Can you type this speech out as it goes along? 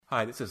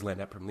Hi, this is Len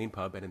Epp from Lean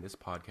Pub, and in this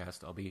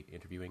podcast, I'll be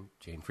interviewing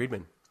Jane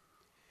Friedman.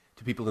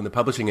 To people in the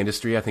publishing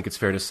industry, I think it's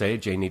fair to say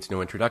Jane needs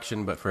no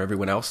introduction, but for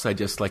everyone else, I'd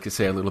just like to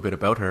say a little bit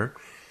about her.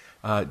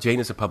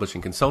 Jane is a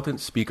publishing consultant,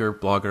 speaker,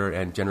 blogger,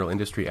 and general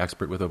industry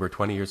expert with over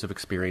 20 years of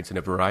experience in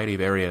a variety of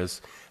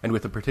areas, and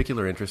with a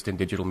particular interest in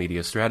digital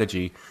media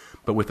strategy.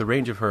 But with the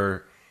range of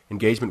her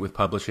engagement with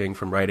publishing,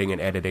 from writing and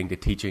editing to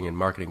teaching and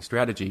marketing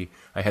strategy,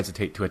 I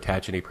hesitate to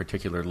attach any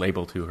particular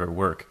label to her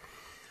work.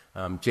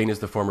 Jane is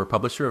the former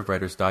publisher of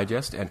Writer's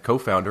Digest and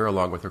co-founder,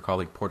 along with her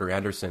colleague Porter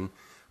Anderson,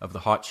 of The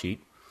Hot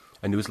Sheet,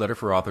 a newsletter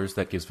for authors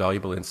that gives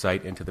valuable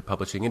insight into the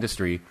publishing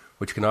industry,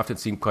 which can often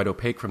seem quite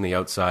opaque from the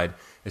outside,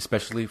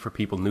 especially for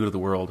people new to the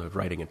world of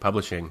writing and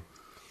publishing.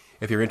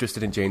 If you're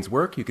interested in Jane's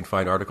work, you can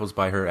find articles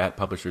by her at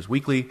Publishers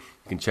Weekly.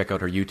 You can check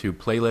out her YouTube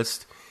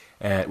playlist,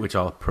 which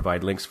I'll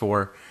provide links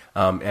for,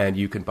 and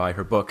you can buy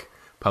her book,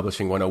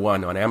 Publishing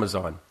 101, on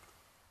Amazon.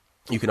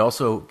 You can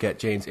also get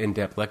Jane's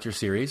in-depth lecture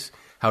series,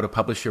 How to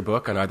Publish Your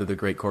Book, on either the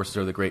Great Courses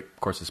or the Great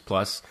Courses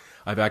Plus.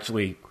 I've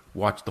actually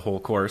watched the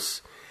whole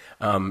course,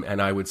 and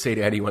I would say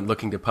to anyone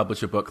looking to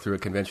publish a book through a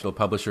conventional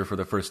publisher for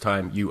the first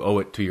time, you owe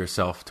it to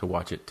yourself to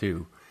watch it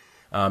too.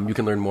 You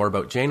can learn more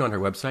about Jane on her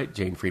website,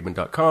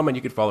 janefriedman.com, and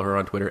you can follow her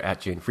on Twitter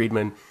at Jane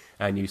Friedman,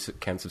 and you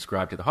can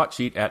subscribe to The Hot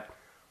Sheet at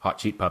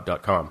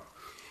hotsheetpub.com.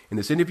 In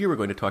this interview, we're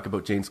going to talk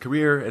about Jane's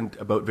career and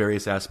about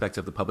various aspects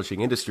of the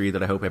publishing industry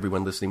that I hope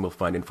everyone listening will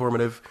find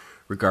informative,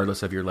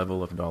 regardless of your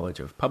level of knowledge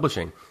of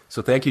publishing.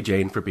 So thank you,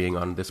 Jane, for being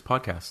on this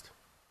podcast.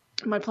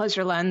 My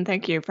pleasure, Len.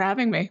 Thank you for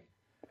having me.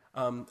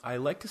 I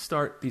like to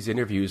start these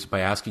interviews by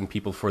asking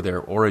people for their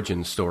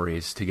origin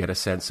stories to get a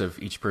sense of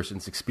each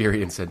person's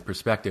experience and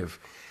perspective.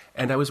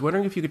 And I was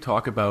wondering if you could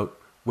talk about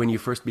when you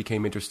first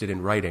became interested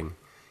in writing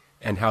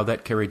and how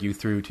that carried you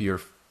through to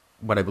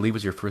what I believe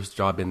was your first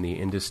job in the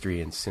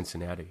industry in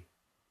Cincinnati.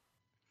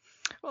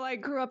 Well, I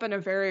grew up in a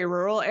very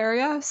rural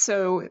area,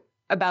 so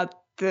about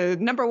the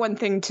number one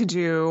thing to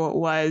do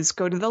was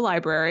go to the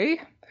library,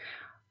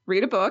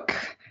 read a book,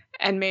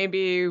 and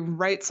maybe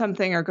write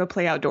something or go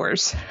play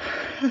outdoors.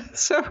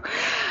 So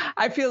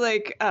I feel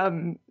like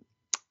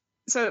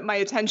so my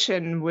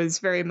attention was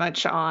very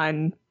much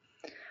on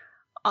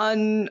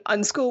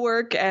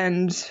schoolwork,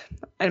 and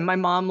my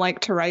mom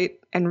liked to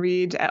write and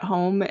read at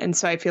home, and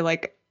so I feel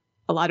like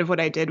a lot of what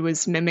I did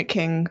was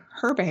mimicking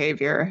her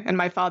behavior. And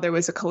my father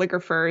was a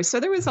calligrapher, so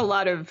there was a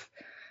lot of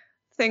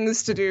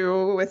things to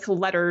do with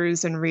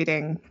letters and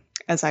reading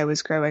as I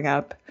was growing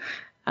up.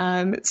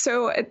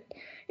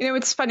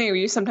 It's funny,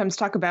 you sometimes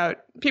talk about,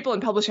 people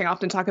in publishing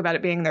often talk about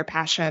it being their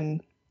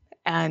passion.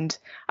 And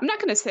I'm not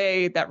going to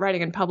say that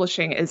writing and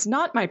publishing is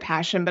not my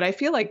passion, but I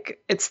feel like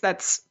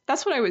that's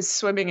what I was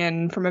swimming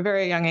in from a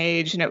very young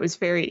age. And it was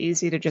very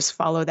easy to just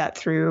follow that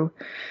through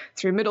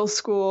middle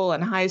school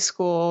and high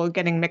school,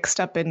 getting mixed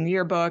up in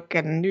yearbook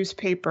and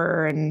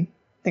newspaper and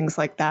things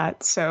like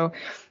that. So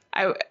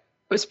I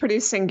was pretty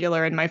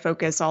singular in my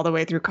focus all the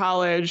way through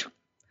college,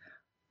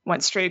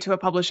 went straight to a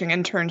publishing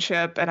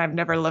internship, and I've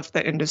never left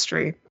the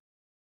industry.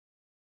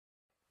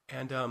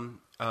 And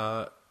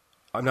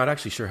I'm not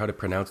actually sure how to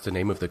pronounce the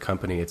name of the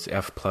company. It's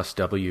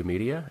F+W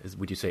Media.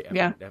 Would you say F?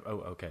 Yeah.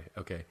 Oh,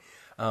 okay.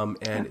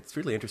 It's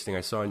really interesting.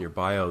 I saw in your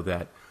bio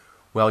that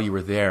while you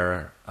were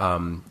there,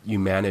 you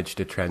managed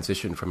to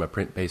transition from a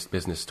print-based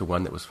business to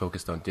one that was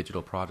focused on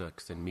digital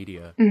products and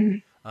media.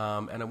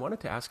 Mm-hmm. And I wanted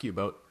to ask you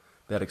about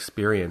that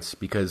experience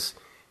because,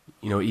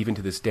 even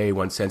to this day,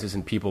 one senses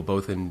in people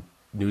both in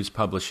news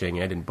publishing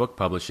and in book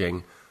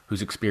publishing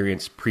whose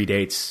experience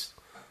predates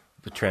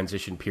the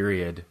transition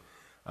period,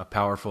 a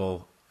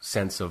powerful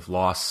sense of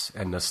loss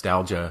and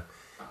nostalgia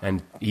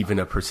and even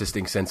a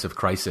persisting sense of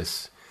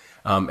crisis,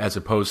 as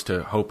opposed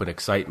to hope and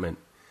excitement.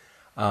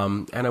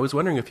 And I was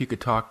wondering if you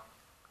could talk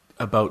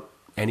about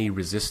any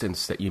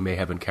resistance that you may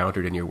have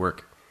encountered in your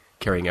work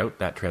carrying out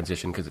that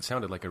transition, because it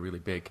sounded like a really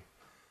big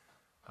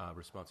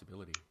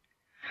responsibility.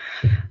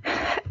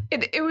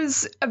 It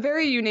was a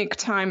very unique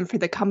time for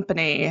the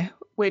company,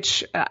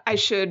 which I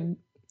should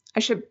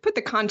put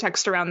the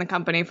context around the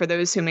company for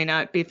those who may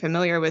not be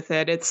familiar with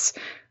it. It's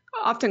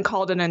often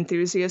called an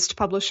enthusiast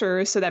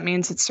publisher, so that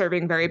means it's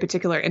serving very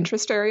particular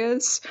interest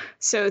areas.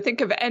 So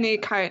think of any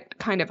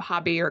kind of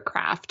hobby or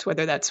craft,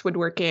 whether that's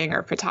woodworking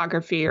or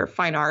photography or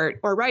fine art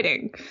or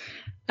writing.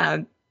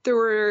 There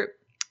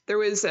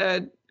was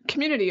a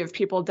community of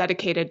people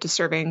dedicated to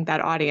serving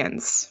that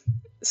audience.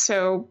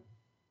 So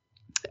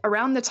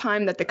around the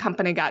time that the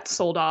company got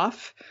sold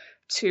off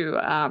to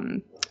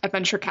a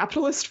venture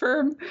capitalist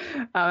firm,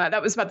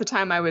 that was about the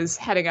time I was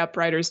heading up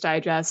Writer's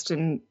Digest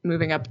and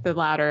moving up the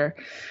ladder.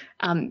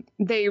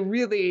 They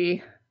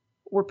really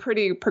were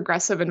pretty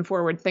progressive and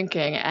forward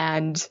thinking,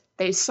 and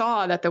they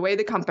saw that the way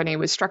the company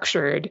was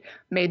structured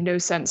made no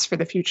sense for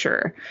the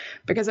future,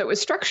 because it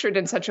was structured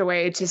in such a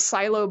way to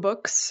silo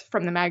books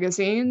from the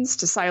magazines,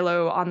 to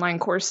silo online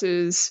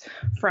courses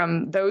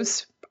from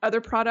those other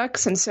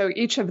products. And so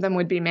each of them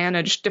would be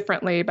managed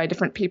differently by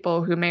different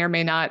people who may or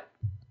may not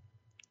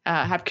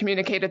have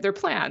communicated their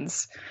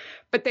plans,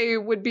 but they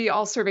would be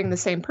all serving the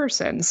same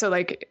person. So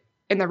like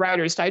in the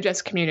Writer's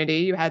Digest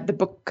community, you had the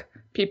book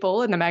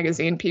people and the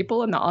magazine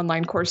people and the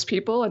online course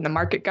people and the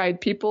market guide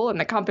people and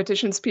the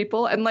competitions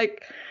people. And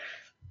like,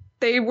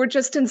 they were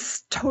just in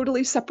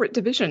totally separate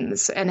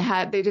divisions and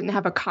they didn't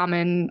have a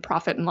common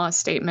profit and loss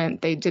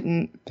statement. They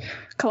didn't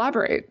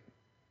collaborate.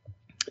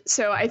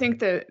 So I think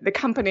the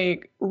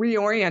company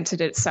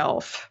reoriented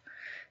itself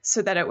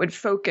so that it would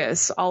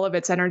focus all of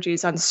its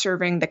energies on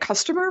serving the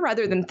customer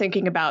rather than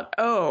thinking about,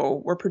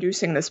 oh, we're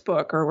producing this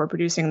book or we're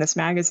producing this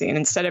magazine.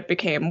 Instead, it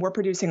became, we're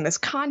producing this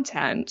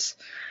content,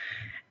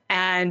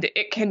 and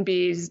it can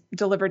be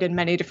delivered in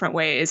many different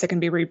ways. It can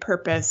be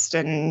repurposed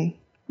and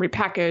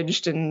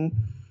repackaged and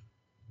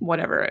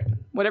whatever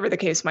the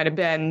case might have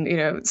been, you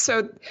know.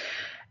 So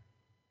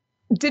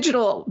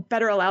digital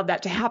better allowed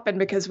that to happen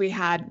because we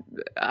had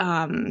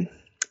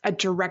a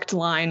direct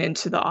line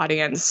into the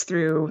audience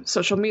through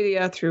social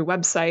media, through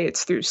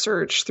websites, through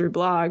search, through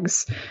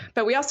blogs.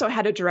 But we also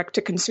had a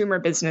direct-to-consumer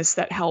business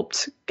that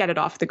helped get it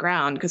off the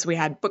ground because we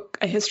had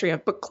a history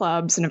of book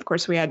clubs. And of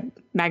course, we had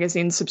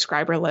magazine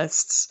subscriber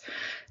lists.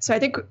 So I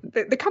think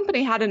the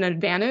company had an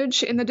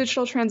advantage in the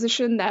digital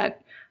transition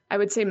that I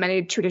would say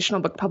many traditional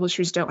book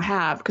publishers don't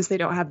have because they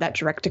don't have that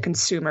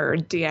direct-to-consumer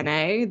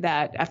DNA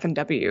that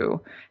F&W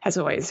has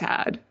always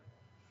had.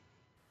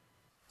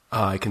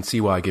 I can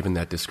see why, given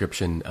that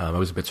description. I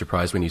was a bit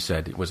surprised when you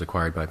said it was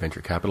acquired by a venture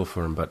capital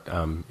firm, but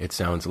it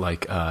sounds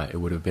like it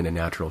would have been a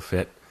natural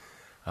fit,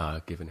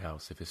 given how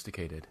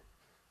sophisticated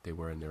they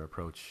were in their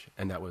approach.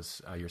 And that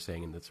was, you're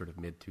saying, in the sort of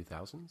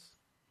mid-2000s?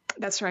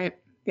 That's right,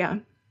 yeah.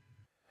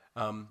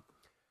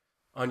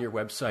 On your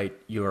website,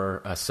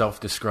 you're a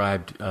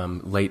self-described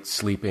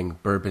late-sleeping,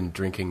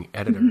 bourbon-drinking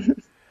editor.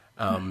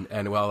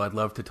 And while I'd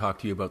love to talk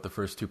to you about the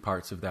first two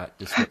parts of that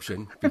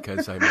description,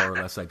 because I more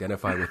or less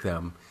identify with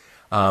them,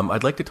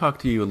 I'd like to talk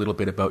to you a little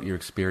bit about your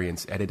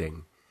experience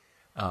editing.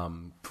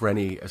 For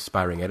any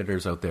aspiring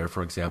editors out there,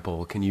 for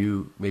example, can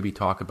you maybe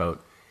talk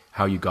about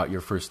how you got your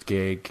first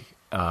gig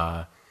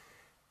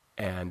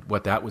and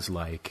what that was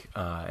like,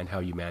 and how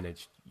you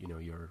managed, you know,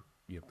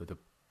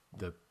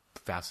 the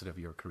facet of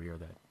your career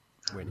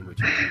in which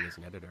you're doing as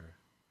an editor?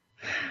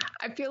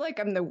 I feel like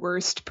I'm the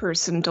worst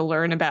person to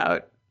learn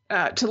about.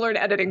 To learn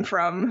editing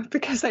from,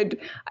 because I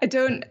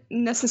don't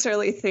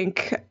necessarily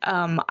think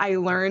I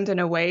learned in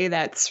a way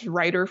that's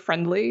writer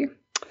friendly.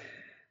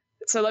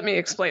 So let me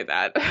explain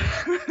that.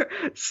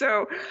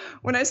 So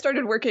when I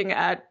started working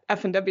at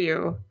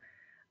F&W,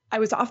 I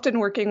was often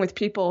working with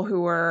people who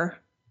were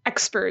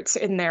experts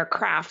in their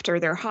craft or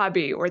their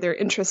hobby or their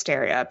interest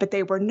area, but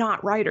they were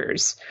not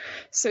writers.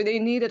 So they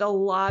needed a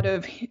lot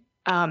of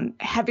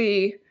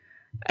heavy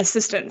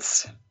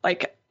assistance.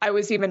 Like I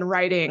was even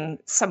writing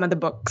some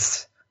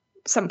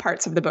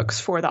parts of the books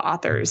for the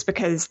authors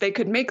because they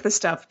could make the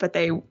stuff, but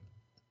they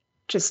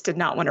just did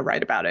not want to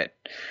write about it.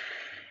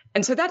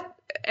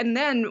 And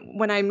then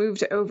when I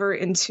moved over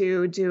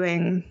into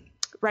doing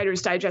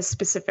Writer's Digest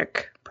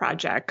specific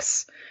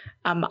projects,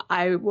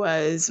 I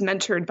was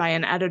mentored by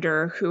an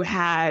editor who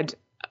had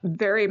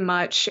very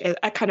much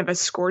a kind of a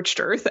scorched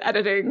earth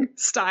editing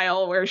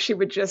style where she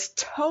would just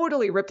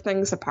totally rip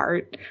things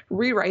apart,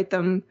 rewrite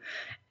them,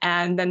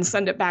 and then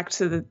send it back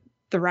to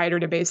the writer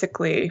to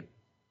basically,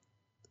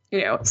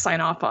 you know,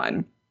 sign off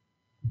on.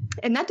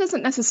 And that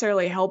doesn't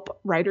necessarily help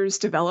writers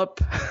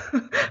develop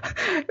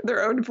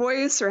their own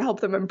voice or help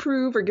them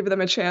improve or give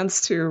them a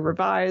chance to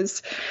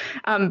revise.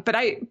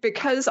 But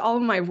because all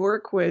of my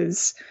work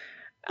was,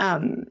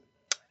 it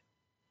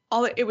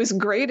was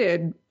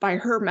graded by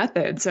her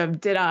methods of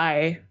did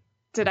I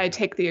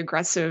take the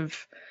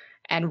aggressive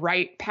and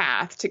right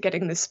path to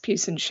getting this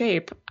piece in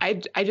shape?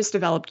 I just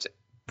developed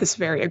this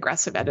very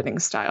aggressive editing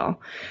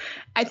style.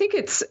 I think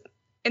it's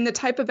in the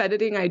type of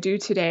editing I do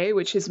today,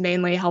 which is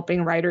mainly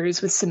helping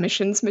writers with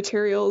submissions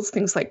materials,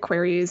 things like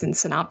queries and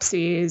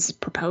synopses,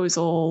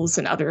 proposals,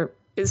 and other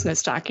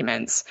business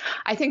documents.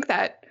 I think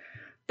that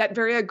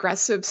very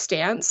aggressive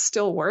stance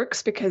still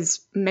works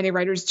because many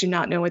writers do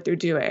not know what they're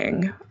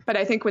doing. But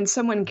I think when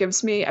someone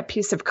gives me a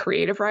piece of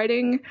creative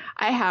writing,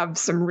 I have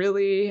some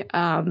really,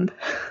 I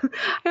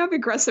have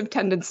aggressive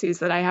tendencies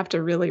that I have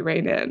to really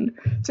rein in.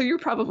 So you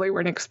probably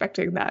weren't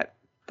expecting that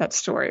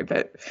story,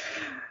 but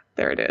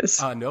there it is.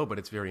 No, but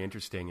it's very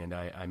interesting. And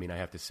I mean, I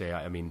have to say,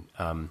 you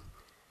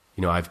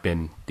know, I've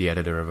been the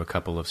editor of a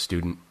couple of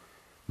student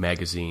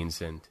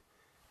magazines and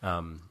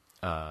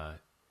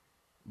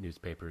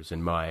newspapers,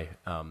 and my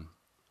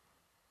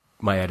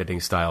editing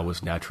style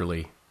was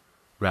naturally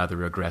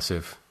rather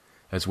aggressive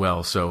as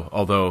well. So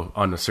although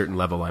on a certain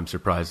level I'm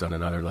surprised, on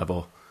another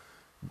level,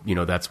 you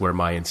know, that's where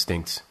my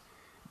instincts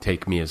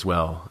take me as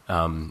well.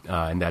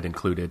 And that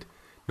included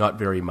not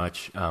very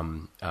much,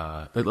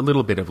 a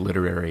little bit of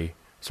literary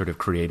sort of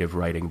creative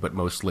writing, but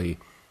mostly,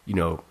 you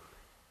know,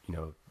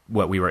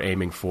 what we were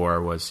aiming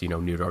for was, you know,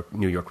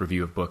 New York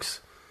Review of Books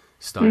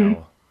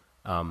style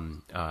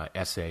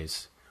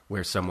essays,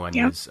 where someone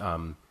is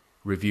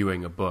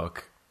reviewing a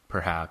book,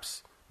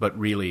 perhaps, but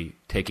really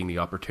taking the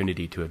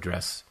opportunity to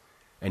address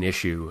an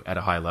issue at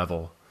a high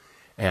level.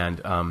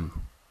 And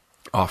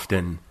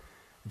often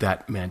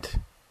that meant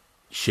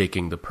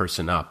shaking the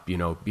person up,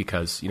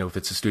 because, if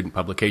it's a student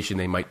publication,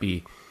 they might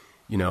be,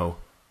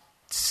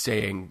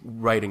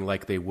 writing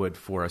like they would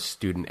for a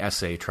student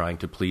essay, trying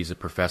to please a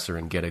professor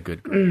and get a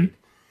good grade.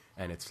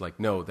 And it's like,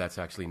 no, that's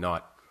actually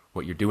not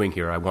what you're doing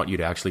here. I want you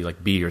to actually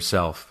like be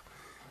yourself,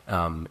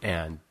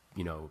 and,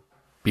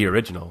 be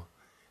original.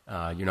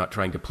 You're not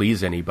trying to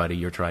please anybody.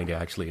 You're trying to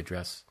actually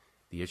address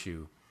the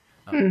issue.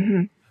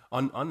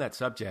 On that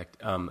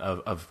subject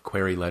of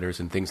query letters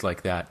and things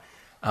like that,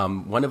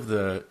 one of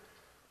the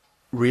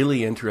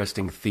really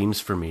interesting themes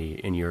for me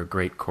in your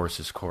Great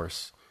Courses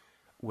course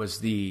was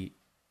the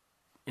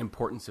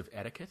importance of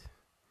etiquette,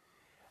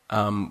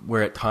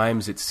 where at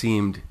times it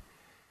seemed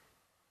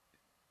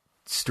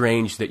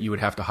strange that you would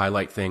have to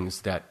highlight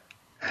things that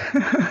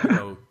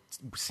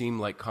seem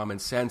like common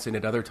sense, and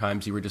at other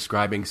times you were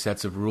describing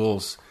sets of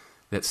rules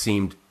that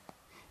seemed,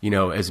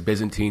 as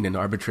Byzantine and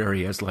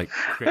arbitrary as like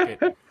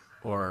cricket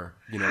or,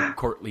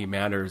 courtly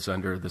manners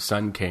under the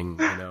Sun King,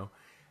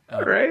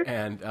 Right.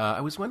 And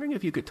I was wondering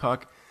if you could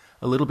talk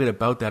a little bit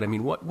about that. I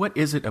mean, what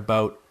is it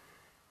about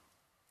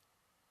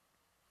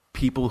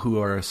people who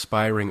are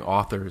aspiring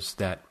authors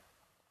that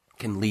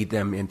can lead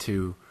them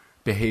into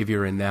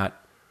behavior in that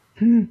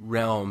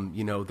realm,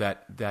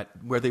 that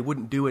where they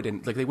wouldn't do it,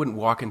 and like they wouldn't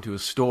walk into a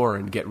store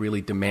and get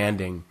really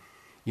demanding,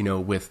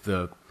 with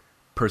the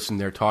person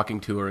they're talking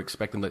to, or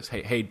expect them to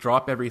say, hey,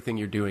 drop everything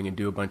you're doing and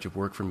do a bunch of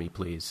work for me,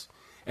 please,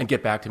 and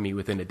get back to me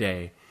within a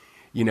day.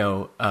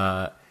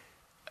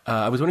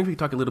 I was wondering if you could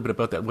talk a little bit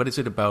about that. What is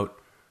it about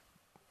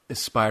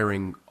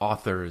aspiring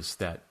authors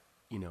that,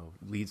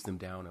 leads them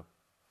down a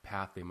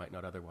path they might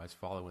not otherwise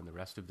follow in the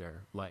rest of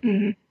their life?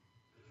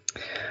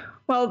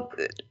 Well,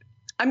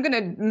 I'm going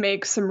to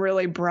make some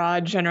really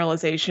broad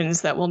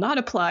generalizations that will not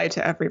apply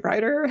to every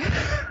writer,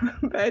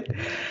 but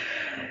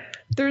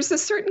there's a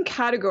certain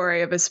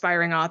category of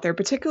aspiring author,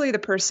 particularly the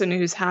person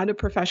who's had a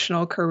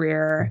professional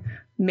career.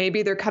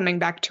 Maybe they're coming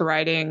back to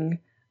writing,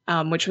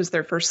 which was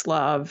their first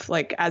love,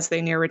 like as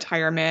they near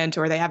retirement,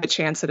 or they have a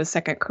chance at a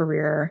second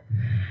career.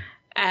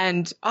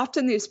 And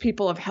often these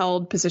people have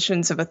held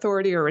positions of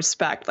authority or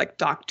respect, like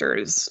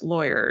doctors,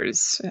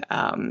 lawyers,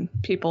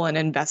 people in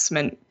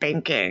investment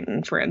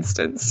banking, for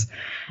instance.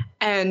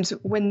 And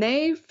when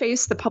they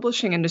face the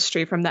publishing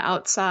industry from the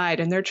outside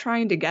and they're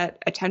trying to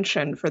get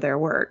attention for their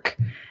work,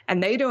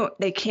 and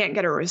they can't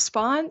get a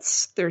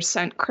response, they're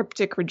sent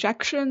cryptic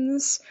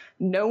rejections,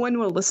 no one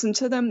will listen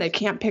to them, they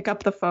can't pick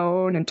up the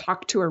phone and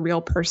talk to a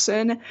real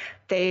person,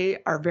 they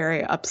are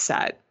very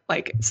upset.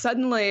 Like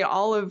suddenly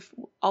all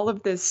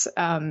of this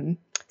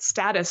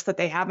status that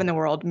they have in the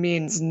world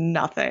means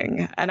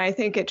nothing. And I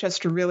think it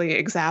just really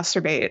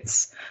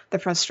exacerbates the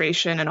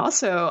frustration and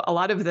also a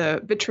lot of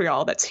the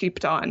vitriol that's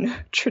heaped on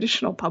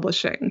traditional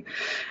publishing.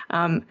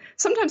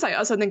 Sometimes I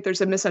also think there's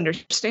a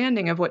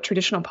misunderstanding of what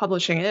traditional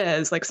publishing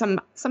is. Like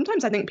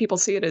sometimes I think people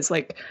see it as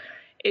like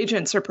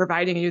agents are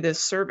providing you this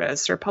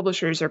service or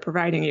publishers are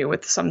providing you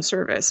with some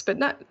service, but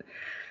not.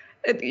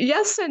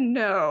 Yes and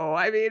no.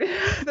 I mean,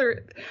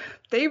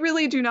 they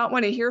really do not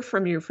want to hear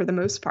from you for the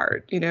most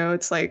part.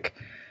 It's like,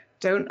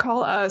 don't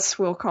call us,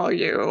 we'll call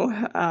you.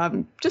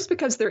 Just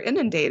because they're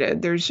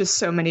inundated. There's just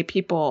so many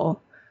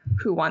people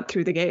who want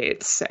through the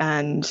gates,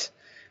 and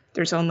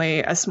there's only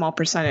a small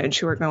percentage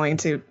who are going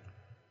to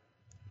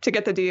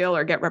get the deal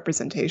or get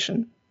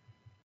representation.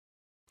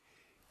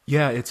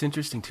 Yeah, it's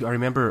interesting too. I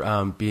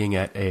remember being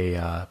at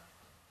a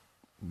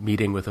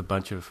meeting with a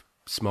bunch of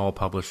small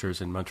publishers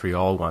in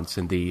Montreal once,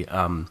 and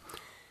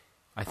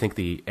I think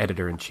the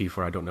editor-in-chief,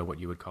 or I don't know what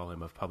you would call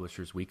him, of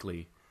Publishers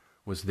Weekly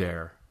was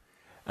there.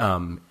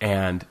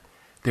 And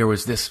there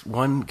was this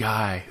one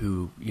guy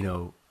who,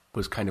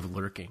 was kind of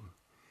lurking.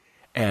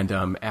 And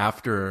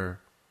after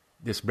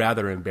this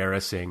rather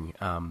embarrassing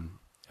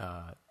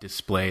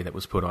display that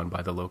was put on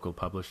by the local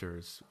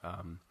publishers,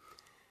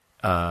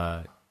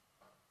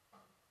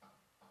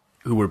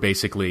 who were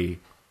basically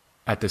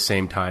at the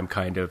same time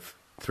kind of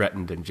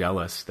threatened and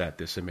jealous that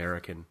this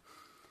American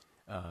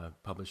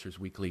Publishers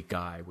Weekly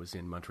guy was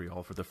in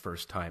Montreal for the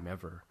first time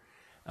ever.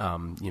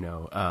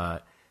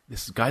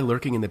 This guy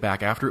lurking in the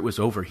back, after it was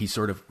over,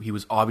 he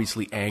was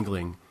obviously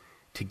angling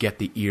to get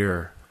the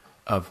ear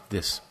of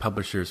this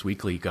Publishers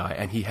Weekly guy.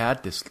 And he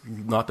had this,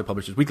 not the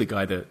Publishers Weekly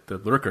guy, the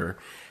lurker,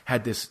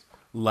 had this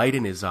light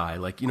in his eye.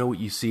 Like, what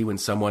you see when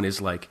someone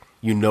is like,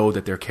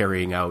 that they're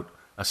carrying out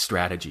a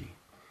strategy.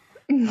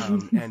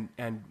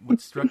 And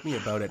what struck me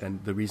about it,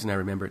 and the reason I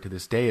remember it to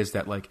this day, is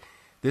that like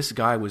this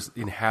guy was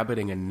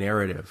inhabiting a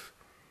narrative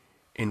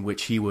in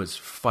which he was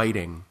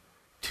fighting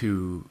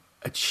to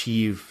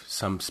achieve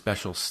some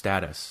special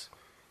status,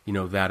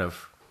 that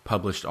of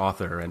published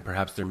author, and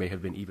perhaps there may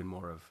have been even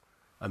more of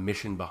a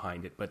mission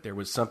behind it, but there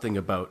was something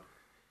about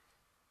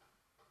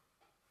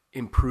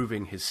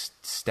improving his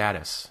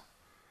status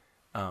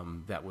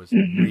that was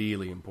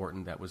really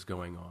important that was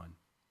going on.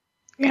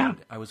 Yeah. And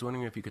I was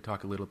wondering if you could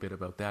talk a little bit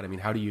about that. I mean,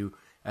 how do you,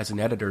 as an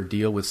editor,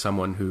 deal with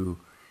someone who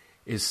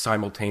is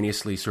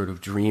simultaneously sort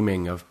of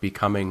dreaming of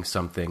becoming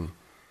something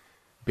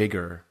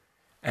bigger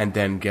and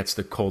then gets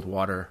the cold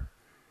water,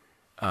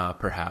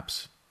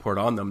 perhaps, poured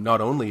on them,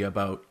 not only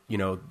about,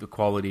 the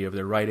quality of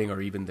their writing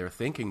or even their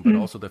thinking, but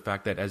also the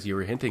fact that, as you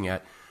were hinting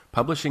at,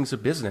 publishing's a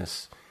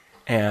business.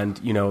 And,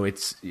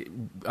 it's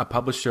when a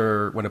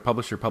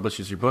publisher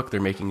publishes your book,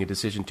 they're making a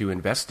decision to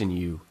invest in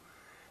you,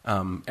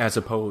 as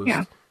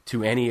opposed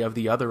to any of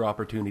the other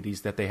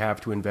opportunities that they have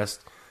to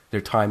invest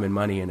their time and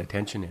money and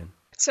attention in.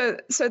 So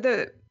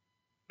the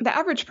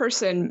average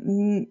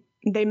person,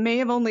 they may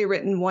have only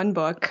written one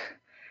book.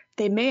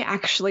 They may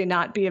actually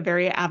not be a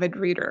very avid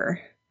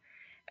reader,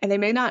 and they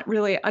may not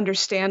really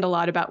understand a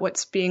lot about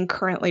what's being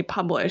currently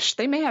published.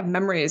 They may have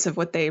memories of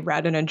what they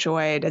read and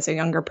enjoyed as a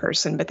younger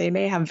person, but they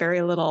may have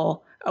very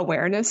little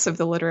awareness of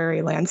the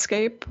literary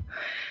landscape.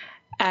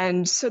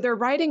 And so they're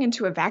writing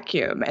into a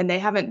vacuum, and they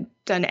haven't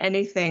done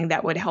anything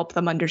that would help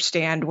them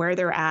understand where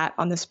they're at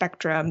on the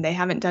spectrum. They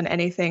haven't done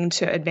anything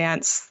to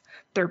advance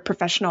their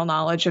professional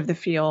knowledge of the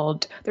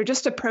field. They're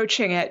just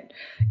approaching it,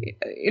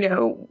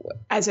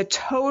 as a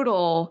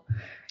total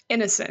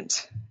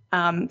innocent,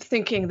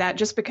 thinking that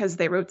just because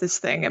they wrote this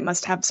thing, it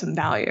must have some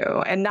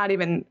value, and not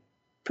even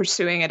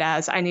pursuing it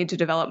as, I need to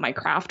develop my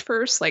craft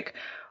first. Like,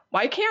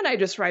 why can't I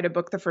just write a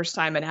book the first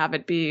time and have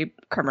it be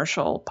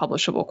commercial,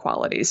 publishable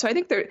quality? So I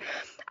think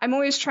I'm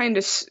always trying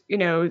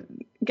to,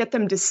 get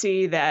them to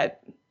see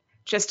that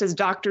just as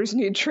doctors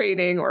need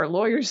training or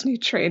lawyers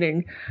need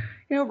training,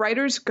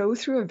 writers go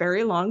through a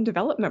very long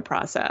development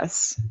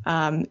process.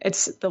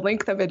 It's the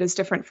length of it is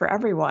different for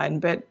everyone,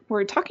 but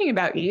we're talking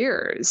about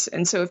years.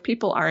 And so if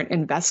people aren't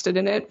invested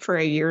in it for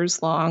a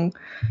years long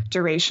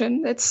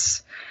duration,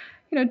 it's,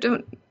 I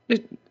don't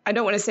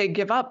want to say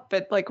give up,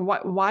 but like,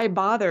 why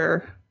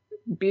bother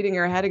beating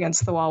your head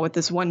against the wall with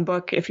this one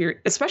book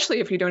especially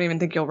if you don't even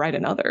think you'll write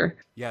another?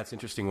 Yeah, it's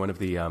interesting. One of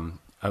the,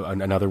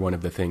 another one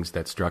of the things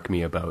that struck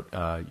me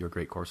about your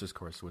Great Courses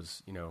course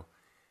was,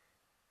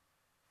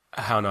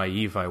 how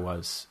naive I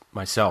was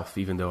myself,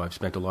 even though I've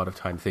spent a lot of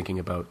time thinking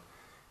about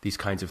these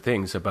kinds of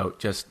things, about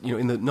just,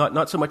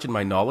 not so much in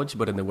my knowledge,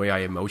 but in the way I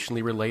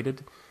emotionally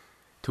related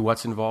to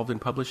what's involved in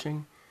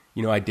publishing.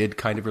 I did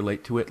kind of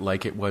relate to it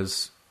like it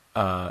was,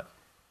 not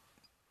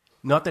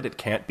that it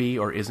can't be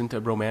or isn't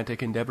a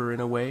romantic endeavor in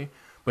a way,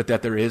 but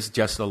that there is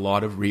just a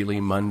lot of really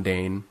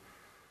mundane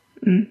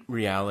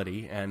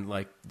reality, and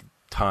like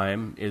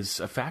time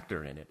is a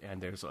factor in it,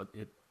 and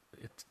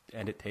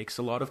it takes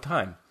a lot of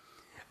time.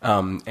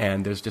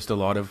 And there's just a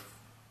lot of,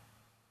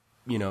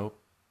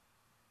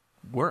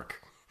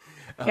 work.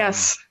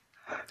 Yes.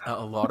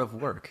 A lot of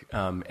work.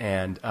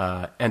 And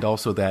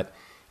also that,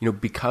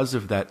 because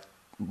of that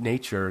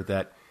nature,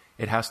 that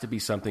it has to be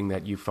something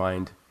that you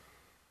find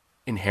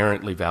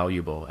inherently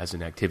valuable as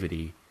an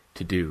activity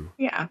to do.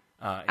 Yeah,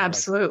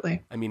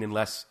 absolutely.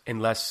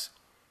 Unless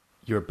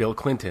you're Bill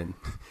Clinton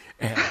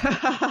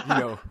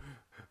and,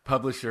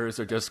 publishers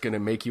are just going to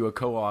make you a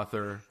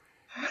co-author,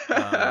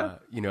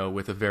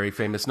 with a very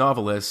famous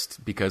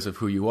novelist because of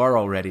who you are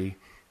already,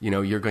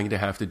 you're going to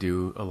have to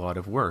do a lot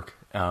of work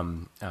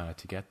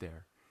to get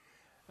there.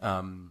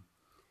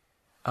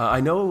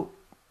 I know,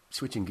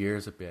 switching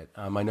gears a bit,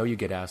 I know you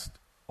get asked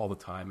all the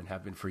time and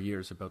have been for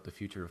years about the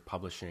future of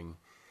publishing,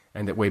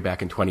 and that way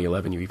back in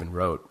 2011 you even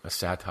wrote a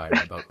satire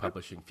about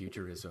publishing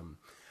futurism.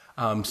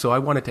 So I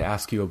wanted to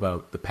ask you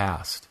about the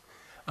past.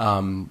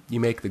 You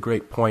make the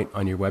great point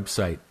on your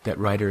website that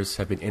writers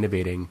have been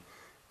innovating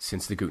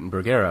since the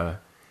Gutenberg era.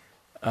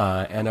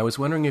 And I was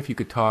wondering if you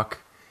could talk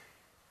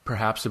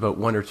perhaps about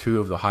one or two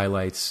of the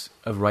highlights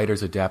of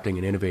writers adapting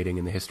and innovating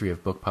in the history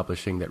of book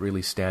publishing that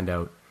really stand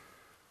out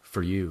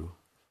for you.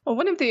 Well,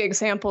 one of the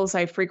examples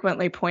I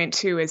frequently point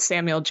to is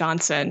Samuel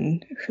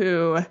Johnson,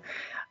 who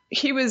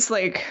he's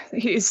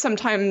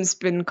sometimes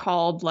been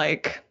called,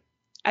 like,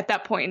 at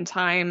that point in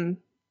time,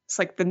 it's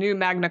like the new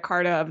Magna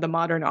Carta of the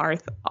modern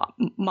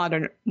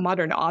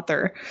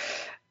author,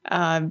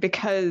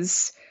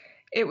 because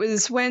it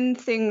was when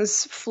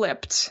things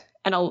flipped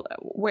and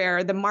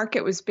where the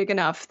market was big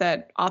enough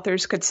that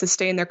authors could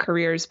sustain their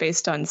careers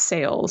based on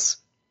sales.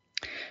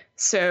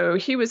 So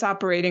he was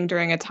operating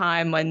during a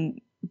time when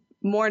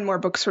more and more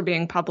books were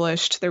being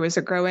published. There was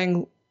a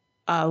growing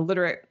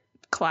literate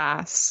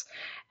class,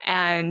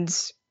 and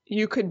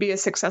you could be a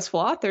successful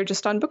author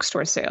just on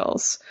bookstore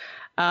sales.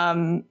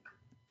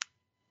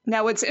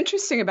 Now, what's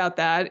interesting about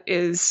that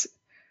is,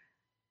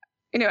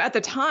 at the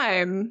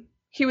time,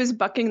 he was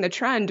bucking the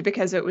trend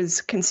because it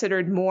was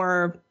considered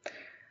more,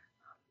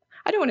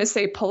 I don't want to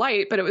say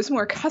polite, but it was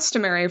more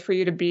customary for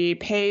you to be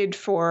paid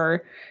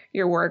for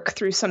your work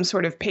through some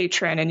sort of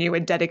patron, and you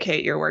would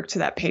dedicate your work to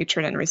that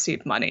patron and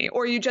receive money.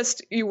 Or you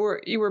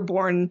were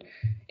born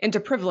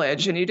into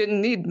privilege and you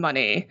didn't need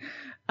money.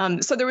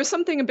 So there was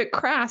something a bit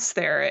crass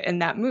there in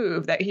that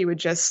move, that he would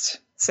just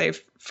say,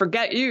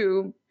 forget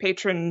you,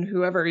 patron,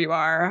 whoever you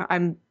are,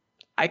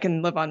 I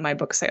can live on my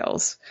book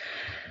sales.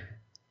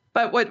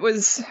 But what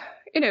was,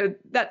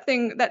 that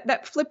thing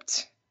that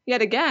flipped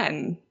yet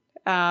again,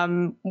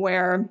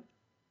 where,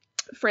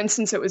 for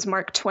instance, it was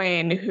Mark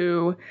Twain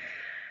who,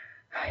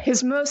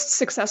 his most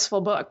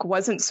successful book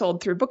wasn't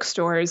sold through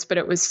bookstores, but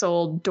it was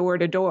sold door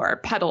to door,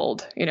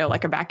 peddled,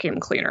 like a vacuum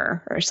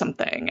cleaner or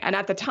something. And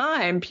at the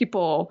time,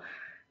 people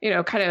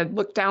kind of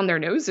look down their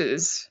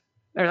noses.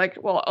 They're like,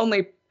 well,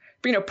 only,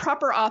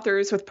 proper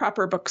authors with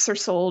proper books are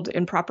sold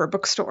in proper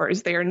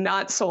bookstores. They are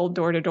not sold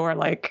door to door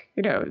like,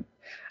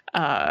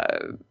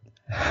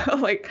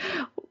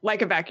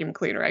 like a vacuum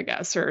cleaner, I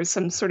guess, or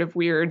some sort of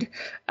weird,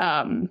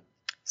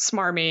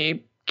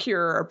 smarmy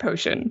cure or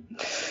potion.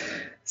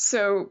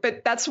 So,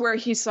 but that's where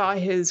he saw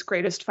his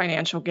greatest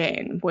financial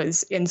gain,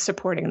 was in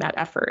supporting that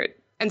effort.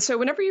 And so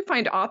whenever you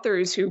find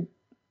authors who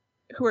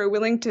are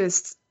willing to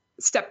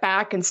step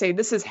back and say,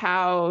 this is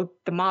how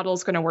the model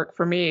is going to work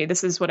for me,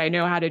 this is what I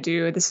know how to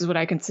do, this is what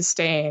I can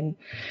sustain,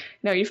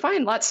 you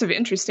find lots of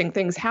interesting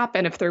things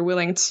happen if they're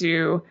willing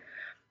to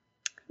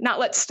not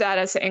let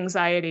status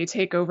anxiety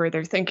take over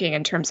their thinking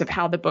in terms of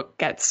how the book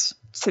gets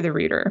to the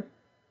reader.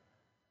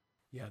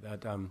 Yeah,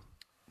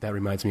 that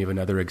reminds me of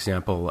another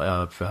example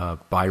of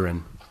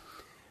Byron,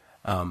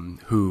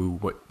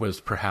 who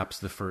was perhaps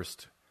the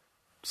first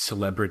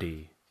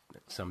celebrity,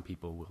 some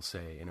people will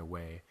say, in a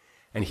way.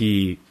 And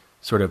he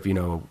sort of,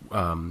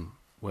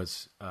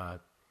 was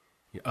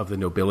of the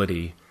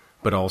nobility,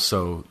 but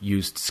also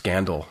used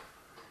scandal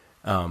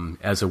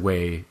as a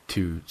way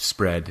to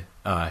spread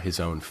his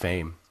own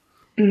fame.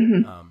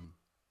 Mm-hmm.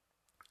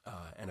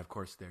 And of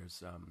course,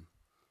 there's,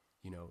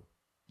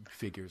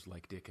 figures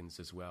like Dickens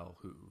as well,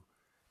 who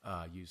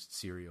used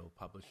serial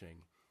publishing.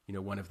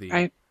 One of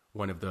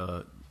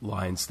the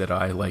lines that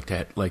I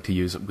like to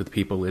use with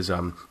people is,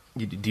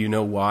 do you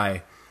know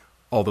why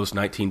all those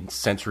 19th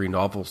century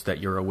novels that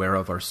you're aware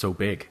of are so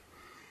big?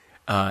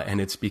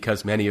 And it's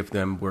because many of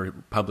them were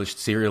published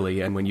serially,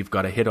 and when you've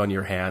got a hit on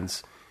your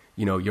hands,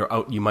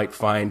 you might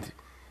find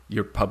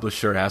your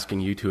publisher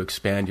asking you to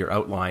expand your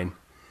outline,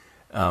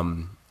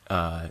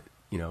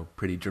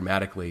 pretty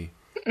dramatically.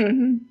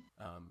 Mm-hmm.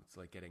 It's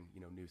like getting,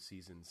 new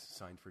seasons,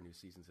 signed for new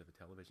seasons of a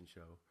television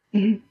show.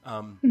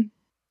 Mm-hmm.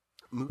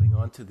 Moving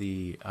on to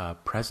the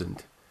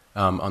present,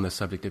 on the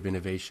subject of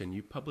innovation,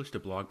 you published a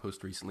blog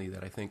post recently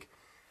that I think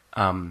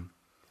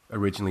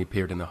originally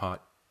appeared in the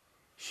Hot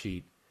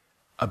Sheet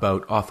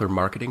about author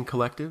marketing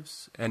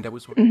collectives. And I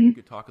was wondering if you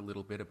could talk a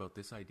little bit about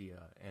this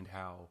idea and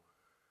how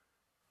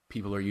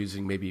people are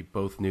using maybe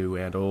both new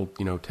and old,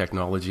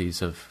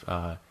 technologies of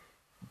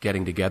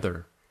getting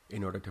together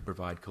in order to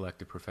provide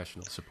collective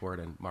professional support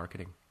and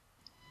marketing.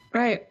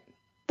 Right.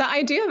 The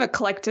idea of a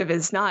collective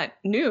is not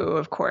new,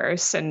 of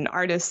course, and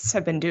artists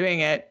have been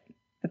doing it,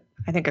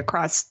 I think,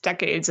 across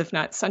decades, if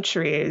not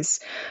centuries.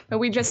 But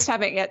we just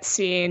haven't yet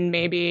seen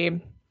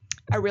maybe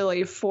a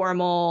really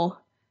formal,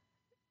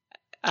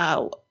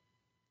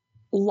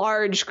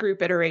 large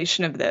group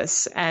iteration of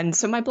this. And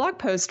so my blog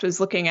post was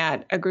looking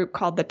at a group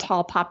called the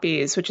Tall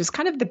Poppies, which is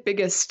kind of the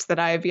biggest that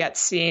I've yet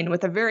seen,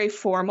 with a very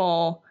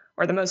formal,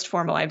 or the most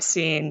formal I've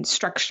seen,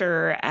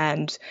 structure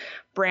and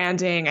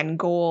branding and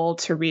goal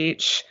to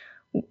reach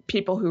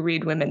people who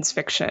read women's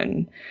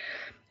fiction.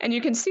 And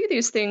you can see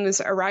these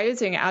things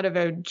arising out of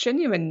a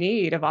genuine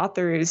need of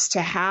authors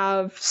to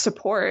have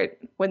support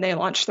when they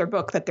launch their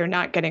book that they're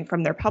not getting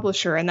from their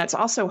publisher. And that's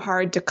also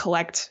hard to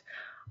collect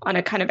on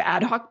a kind of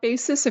ad hoc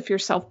basis if you're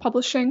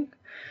self-publishing.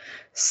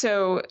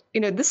 So,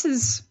 this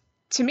is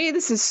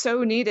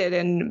so needed.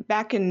 And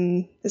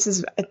this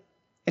is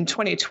in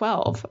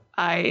 2012,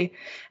 I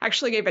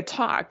actually gave a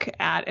talk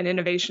at an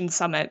innovation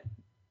summit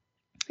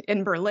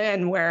in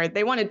Berlin where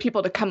they wanted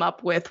people to come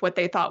up with what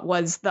they thought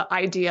was the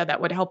idea that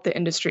would help the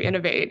industry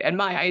innovate. And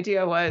my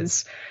idea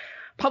was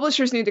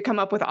publishers need to come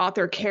up with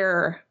author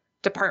care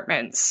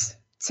departments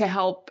to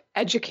help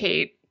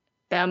educate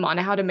them on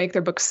how to make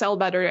their books sell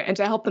better and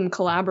to help them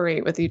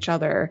collaborate with each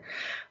other.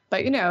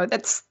 But,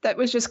 that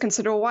was just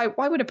considered, why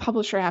would a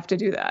publisher have to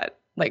do that?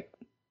 Like,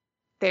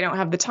 they don't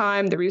have the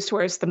time, the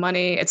resource, the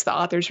money. It's the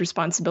author's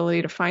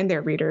responsibility to find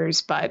their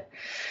readers. But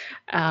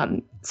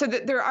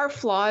there are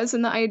flaws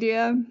in the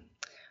idea.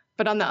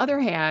 But on the other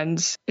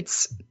hand,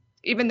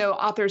 even though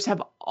authors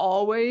have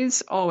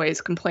always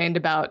complained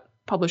about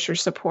publisher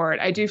support,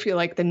 I do feel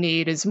like the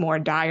need is more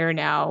dire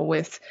now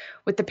with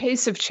the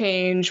pace of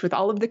change, with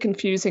all of the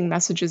confusing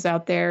messages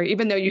out there.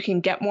 Even though you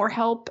can get more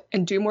help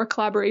and do more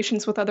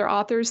collaborations with other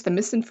authors, the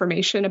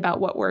misinformation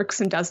about what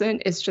works and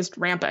doesn't is just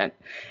rampant.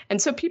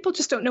 And so people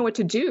just don't know what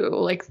to do.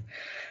 Like,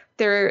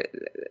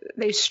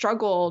 they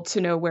struggle to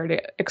know where to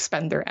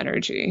expend their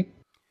energy.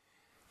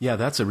 Yeah,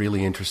 that's a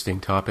really interesting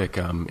topic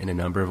in a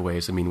number of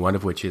ways. I mean, one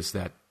of which is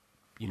that,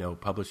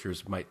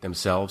 publishers might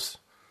themselves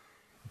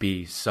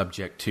be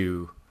subject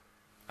to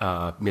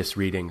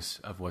misreadings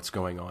of what's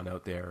going on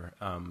out there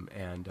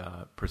and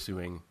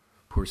pursuing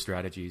poor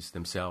strategies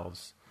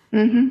themselves.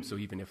 Mm-hmm. So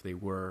even if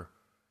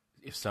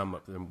some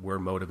of them were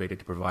motivated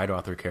to provide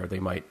author care,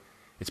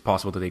 it's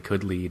possible that they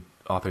could lead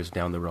authors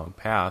down the wrong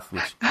path,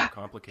 which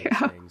complicates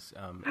things.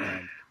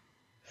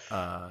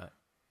 And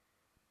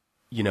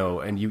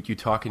you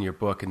talk in your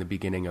book in the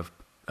beginning of,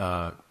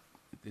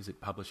 is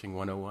it Publishing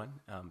 101?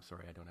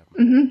 Sorry, I don't have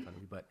my in front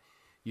of me, but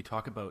you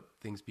talk about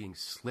things being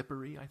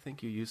slippery. I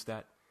think you used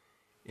that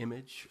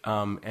image.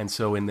 And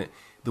so in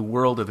the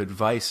world of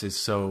advice is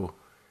so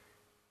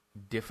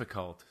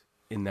difficult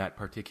in that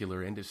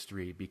particular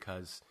industry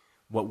because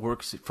what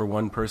works for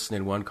one person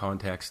in one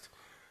context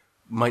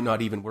might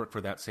not even work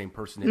for that same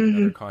person in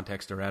another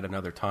context or at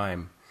another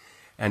time.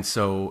 And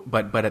so,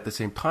 but at the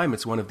same time,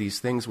 it's one of these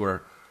things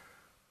where,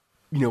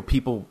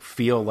 people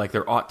feel like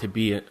there ought to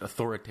be an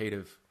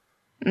authoritative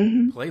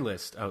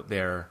playlist out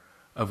there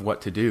of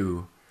what to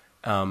do.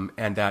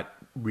 And that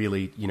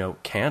really,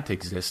 can't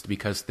exist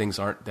because things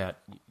aren't that,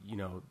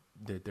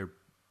 they're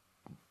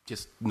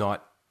just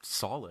not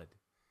solid.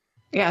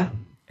 Yeah.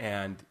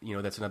 And,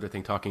 that's another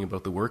thing, talking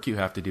about the work you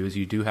have to do, is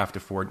you do have to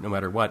forge, no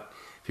matter what,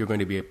 if you're going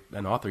to be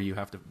an author, you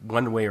have to,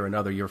 one way or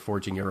another, you're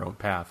forging your own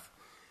path.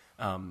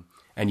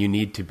 And you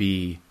need to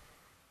be,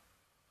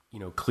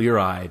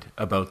 clear-eyed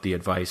about the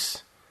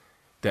advice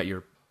that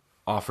you're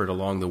offered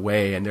along the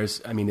way. And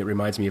it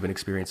reminds me of an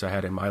experience I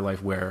had in my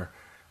life where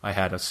I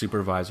had a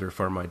supervisor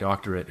for my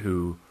doctorate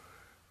who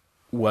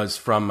was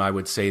from, I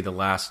would say, the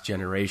last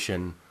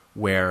generation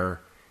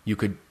where you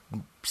could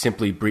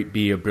simply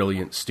be a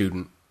brilliant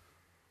student,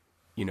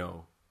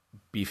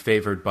 be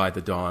favored by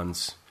the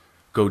Dons,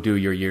 go do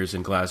your years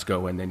in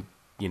Glasgow, and then,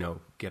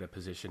 get a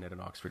position at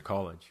an Oxford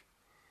college.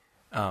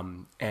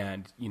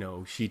 And,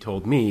 she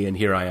told me, and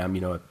here I am,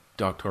 a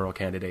doctoral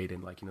candidate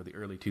in the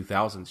early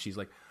 2000s. She's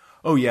like,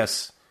 oh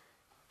yes,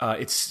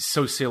 it's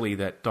so silly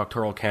that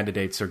doctoral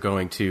candidates are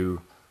going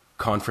to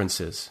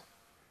conferences.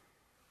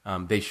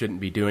 They shouldn't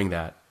be doing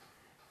that.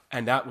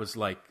 And that was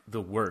like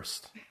the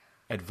worst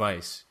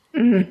advice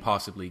you could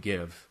possibly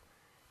give.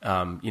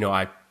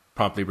 I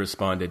promptly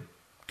responded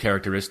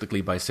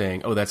characteristically by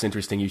saying, oh, that's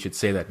interesting. You should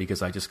say that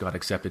because I just got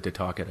accepted to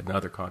talk at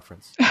another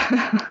conference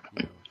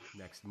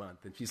next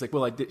month. And she's like,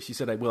 well, she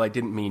said, I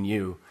didn't mean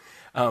you.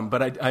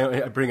 But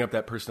I bring up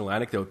that personal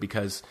anecdote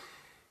because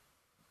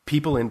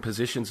people in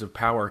positions of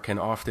power can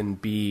often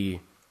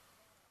be,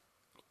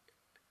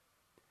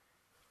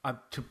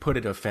 to put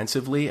it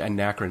offensively,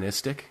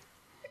 anachronistic.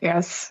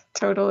 Yes,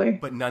 totally.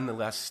 But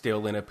nonetheless,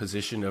 still in a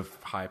position of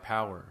high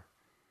power.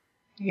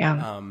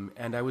 Yeah.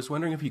 And I was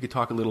wondering if you could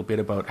talk a little bit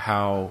about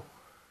how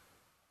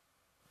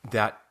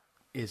that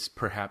is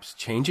perhaps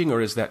changing,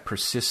 or is that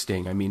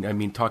persisting? I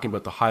mean, talking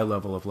about the high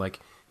level of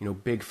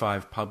big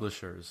five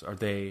publishers, are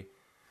they,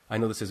 I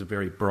know this is a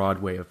very broad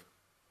way of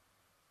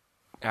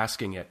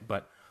asking it,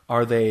 but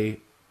are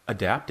they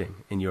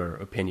adapting in your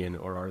opinion,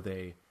 or are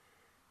they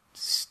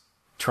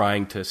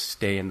trying to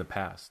stay in the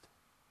past?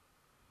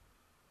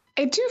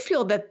 I do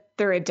feel that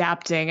they're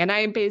adapting, and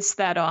I base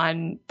that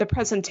on the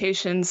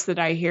presentations that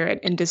I hear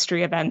at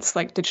industry events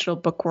like Digital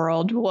Book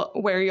World,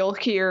 where you'll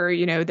hear,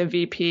 the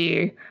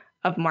VP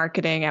of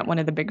marketing at one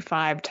of the big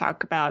five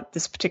talk about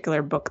this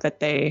particular book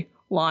that they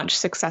launched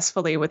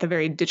successfully with a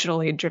very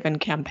digitally driven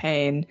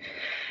campaign.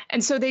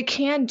 And so they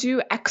can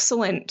do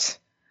excellent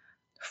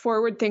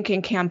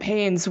forward-thinking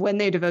campaigns when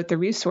they devote the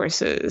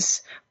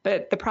resources.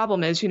 But the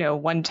problem is,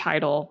 one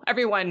title,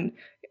 everyone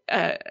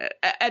at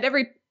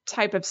every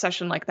type of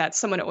session like that,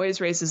 someone always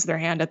raises their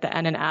hand at the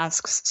end and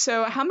asks,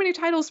 so how many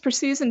titles per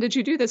season did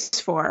you do this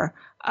for?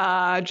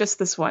 Just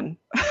this one.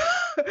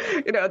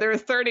 There are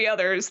 30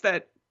 others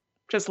that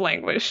just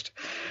languished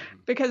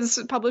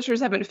because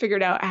publishers haven't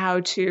figured out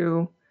how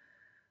to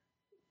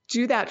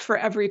do that for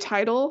every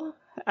title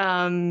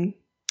in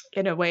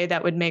a way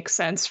that would make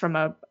sense from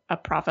a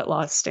profit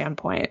loss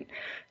standpoint.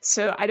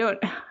 So I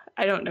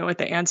don't know what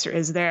the answer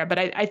is there, but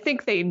I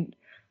think they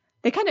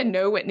kind of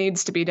know what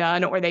needs to be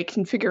done, or they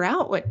can figure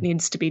out what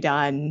needs to be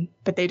done,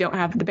 but they don't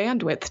have the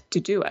bandwidth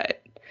to do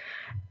it.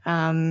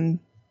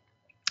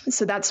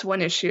 So that's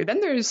one issue.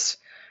 Then there's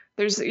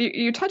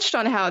you touched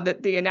on how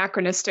the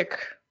anachronistic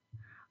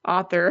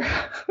author,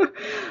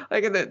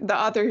 like the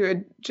author who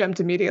had jumped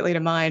immediately to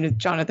mind,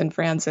 Jonathan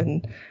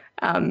Franzen,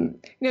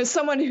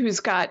 someone who's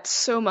got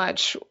so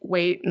much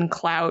weight and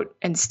clout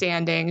and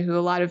standing, who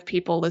a lot of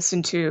people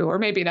listen to, or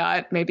maybe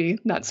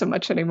not so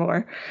much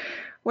anymore,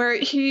 where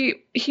he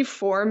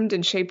formed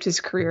and shaped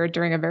his career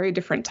during a very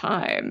different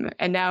time.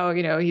 And now,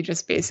 he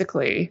just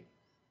basically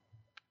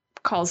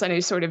calls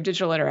any sort of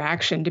digital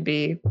interaction to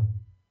be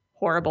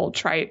horrible,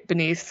 trite,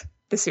 beneath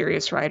the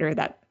serious writer,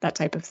 that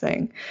type of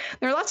thing.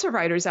 There are lots of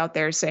writers out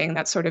there saying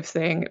that sort of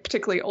thing,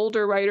 particularly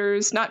older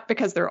writers, not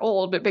because they're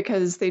old, but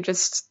because they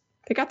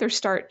got their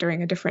start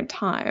during a different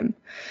time.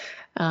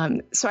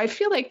 So I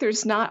feel like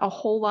there's not a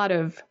whole lot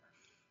of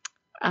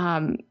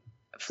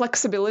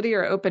flexibility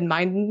or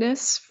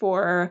open-mindedness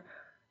for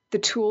the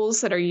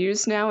tools that are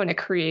used now in a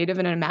creative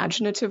and an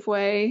imaginative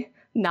way,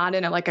 not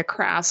in a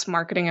crass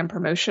marketing and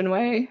promotion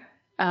way.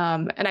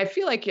 And I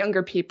feel like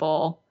younger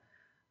people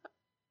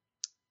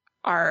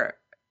are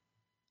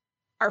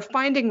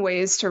finding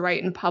ways to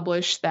write and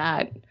publish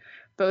that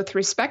both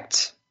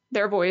respect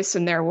their voice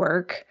and their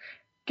work,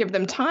 give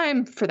them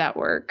time for that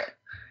work,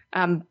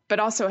 but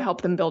also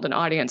help them build an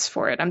audience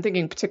for it. I'm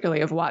thinking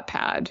particularly of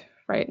Wattpad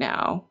right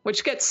now,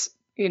 which gets,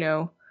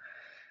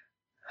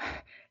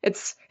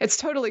 it's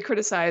totally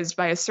criticized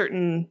by a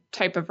certain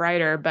type of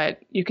writer,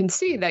 but you can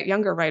see that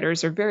younger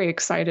writers are very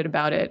excited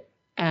about it,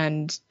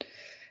 and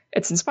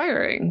it's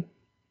inspiring.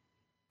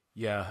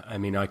 Yeah,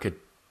 I could,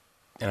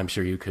 and I'm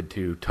sure you could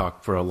too,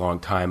 talk for a long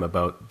time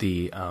about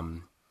the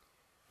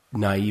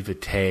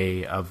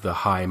naivete of the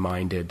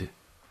high-minded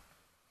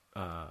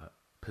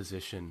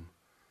position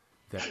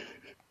that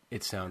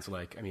it sounds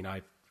like. I mean,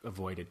 I've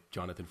avoided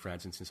Jonathan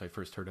Franzen since I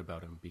first heard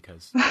about him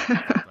because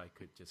I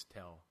could just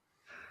tell.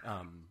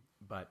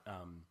 But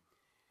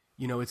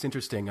it's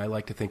interesting. I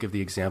like to think of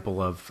the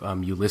example of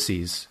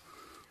Ulysses,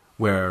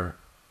 where,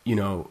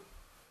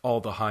 all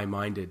the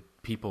high-minded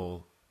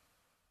people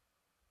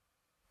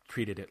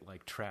treated it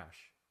like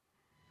trash.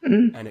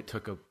 Mm-hmm. And it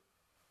took a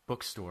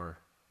bookstore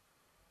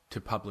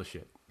to publish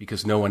it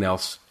because no one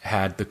else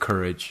had the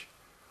courage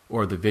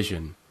or the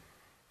vision.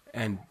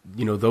 And,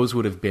 those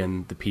would have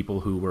been the people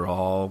who were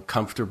all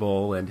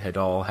comfortable and had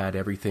all had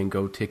everything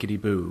go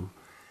tickety-boo.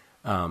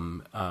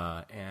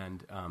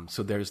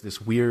 So there's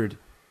this weird,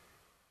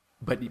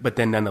 but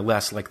then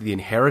nonetheless, like the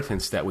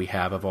inheritance that we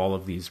have of all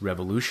of these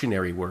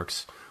revolutionary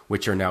works,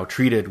 which are now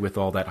treated with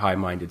all that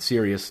high-minded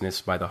seriousness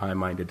by the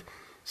high-minded,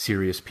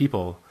 serious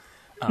people,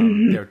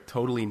 they're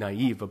totally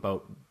naive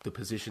about the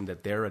position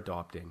that they're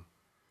adopting.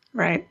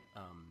 Right.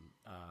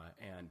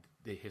 And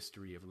the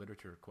history of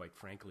literature, quite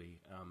frankly.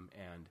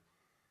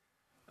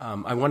 I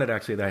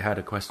had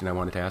a question I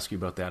wanted to ask you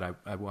about that.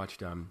 I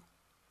watched on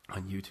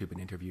YouTube an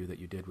interview that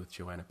you did with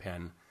Joanna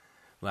Penn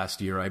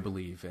last year, I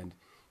believe, and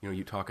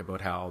you talk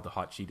about how the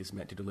hot sheet is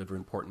meant to deliver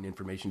important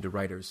information to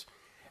writers,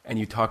 and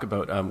you talk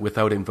about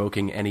without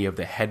invoking any of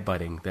the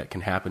headbutting that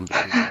can happen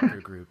between author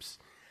groups.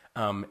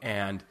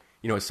 And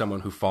as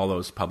someone who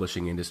follows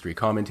publishing industry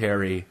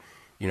commentary,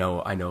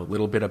 I know a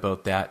little bit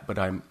about that, but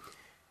I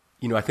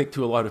think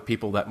to a lot of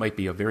people that might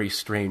be a very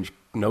strange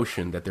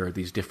notion that there are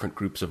these different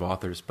groups of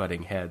authors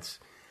butting heads.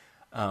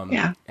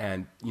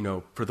 And,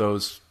 for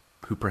those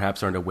who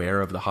perhaps aren't aware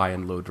of the high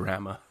and low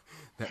drama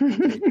that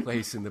can take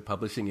place in the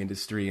publishing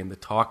industry and the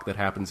talk that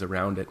happens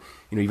around it,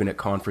 even at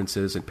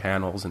conferences and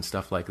panels and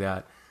stuff like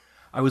that,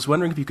 I was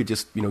wondering if you could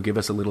just, give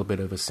us a little bit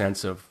of a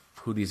sense of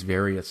who these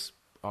various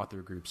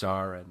author groups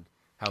are and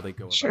how they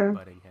go about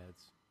butting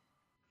heads.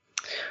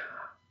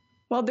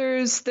 Well,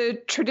 there's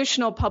the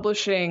traditional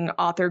publishing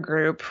author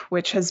group,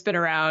 which has been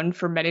around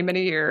for many,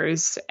 many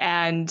years,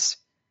 and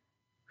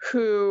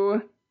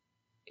who,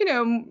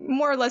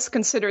 more or less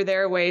consider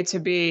their way to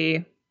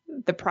be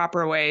the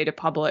proper way to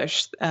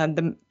publish,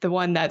 the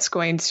one that's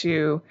going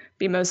to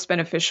be most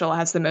beneficial,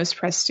 has the most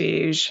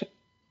prestige,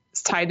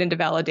 is tied into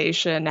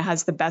validation,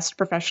 has the best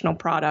professional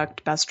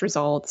product, best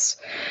results.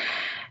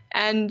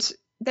 And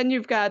then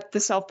you've got the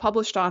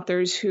self-published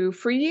authors who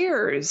for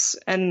years,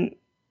 and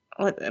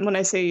when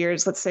I say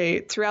years, let's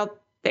say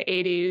throughout the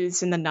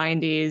 80s and the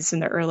 90s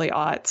and the early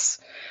aughts,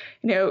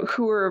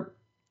 who were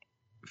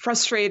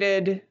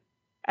frustrated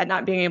at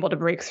not being able to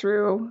break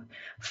through,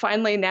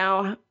 finally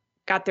now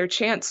got their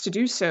chance to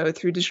do so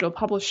through digital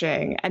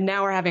publishing, and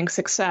now are having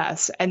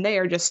success. And they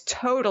are just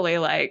totally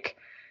like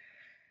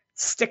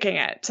sticking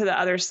it to the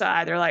other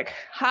side. They're like,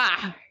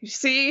 you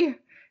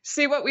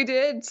see what we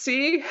did?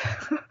 See,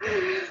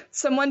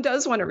 someone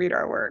does want to read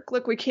our work.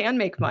 Look, we can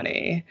make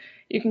money.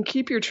 You can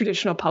keep your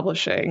traditional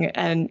publishing,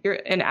 and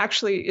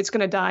actually it's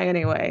going to die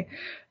anyway.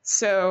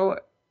 So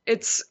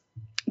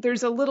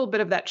there's a little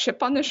bit of that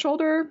chip on the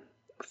shoulder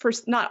for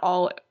not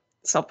all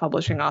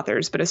self-publishing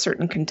authors, but a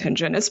certain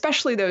contingent,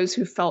 especially those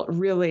who felt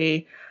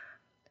really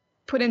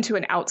put into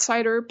an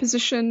outsider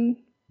position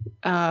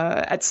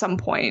at some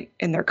point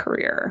in their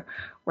career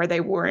where they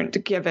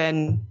weren't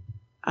given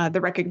the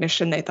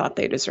recognition they thought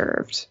they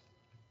deserved.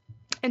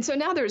 And so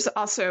now there's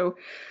also,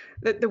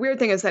 the weird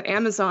thing is that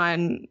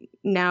Amazon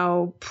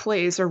now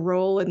plays a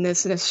role in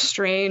this in a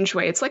strange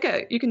way. It's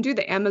like you can do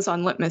the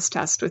Amazon litmus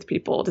test with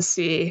people to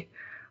see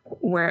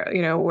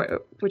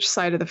which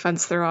side of the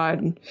fence they're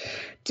on.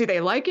 Do they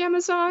like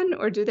Amazon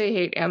or do they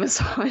hate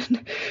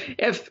Amazon?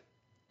 If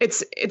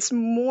it's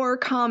more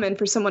common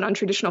for someone on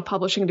traditional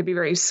publishing to be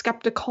very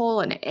skeptical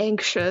and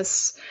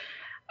anxious,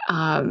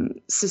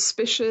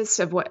 suspicious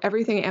of what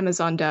everything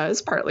Amazon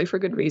does, partly for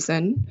good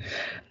reason.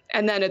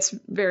 And then it's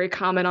very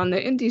common on the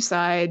indie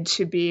side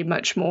to be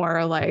much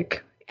more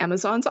like,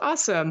 Amazon's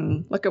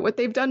awesome. Look at what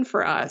they've done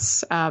for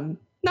us.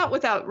 Not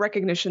without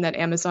recognition that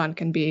Amazon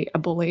can be a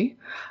bully,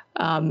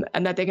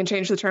 and that they can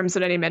change the terms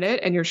at any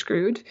minute and you're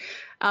screwed.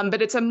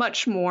 But it's a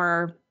much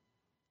more,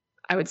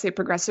 I would say,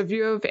 progressive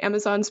view of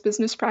Amazon's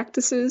business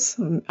practices.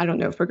 I don't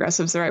know if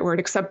progressive is the right word,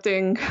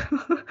 accepting.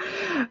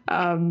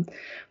 But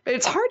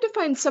it's hard to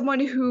find someone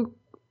who,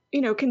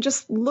 can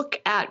just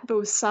look at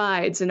both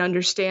sides and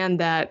understand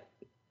that,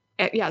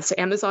 yes,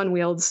 Amazon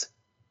wields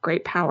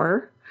great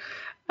power.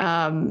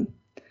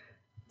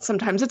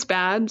 Sometimes it's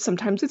bad,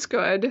 sometimes it's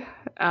good,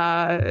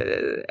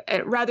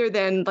 rather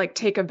than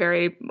take a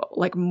very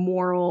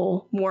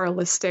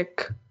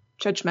moralistic,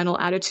 judgmental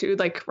attitude.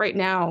 Like right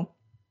now,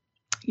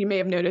 you may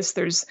have noticed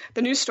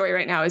the news story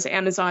right now is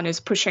Amazon is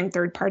pushing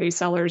third-party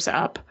sellers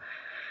up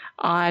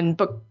on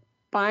book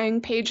buying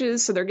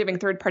pages. So they're giving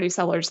third-party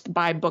sellers the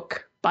buy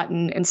book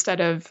button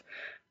instead of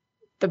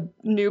the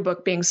new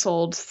book being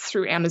sold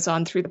through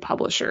Amazon through the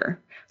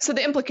publisher. So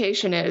the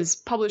implication is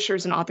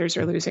publishers and authors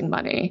are losing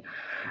money.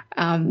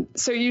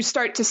 So you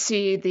start to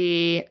see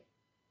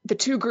the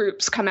two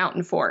groups come out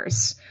in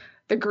force.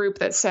 the group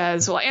that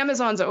says, well,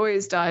 Amazon's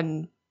always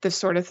done this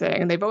sort of thing,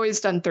 and they've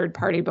always done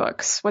third-party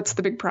books. What's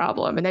the big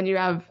problem? And then you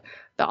have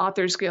the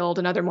Authors Guild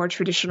and other more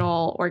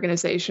traditional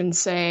organizations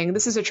saying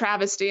this is a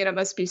travesty and it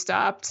must be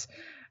stopped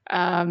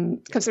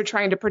because they're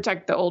trying to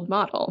protect the old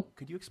model.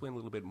 Could you explain a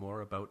little bit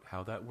more about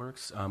how that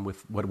works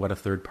with what a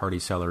third-party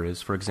seller is,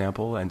 for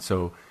example? And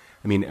so,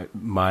 I mean,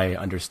 my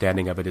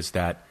understanding of it is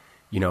that,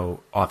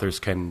 authors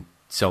can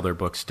sell their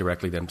books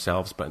directly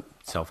themselves, but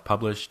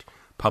self-published.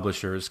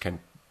 Publishers can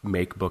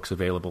make books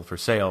available for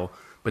sale,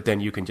 but then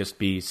you can just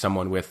be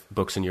someone with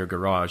books in your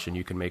garage and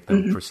you can make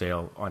them for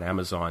sale on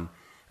Amazon,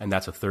 and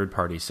that's a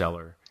third-party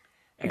seller.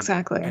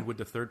 Exactly. And would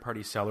the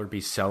third-party seller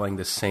be selling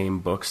the same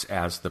books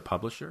as the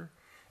publisher?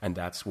 And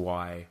that's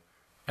why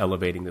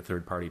elevating the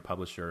third-party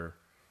publisher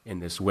in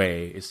this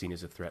way is seen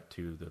as a threat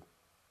to the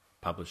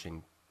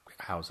publishing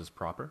houses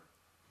proper?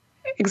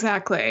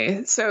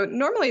 Exactly. So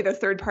normally the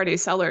third-party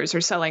sellers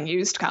are selling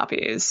used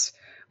copies,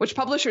 which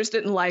publishers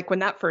didn't like when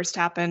that first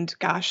happened.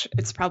 Gosh,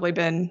 it's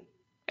been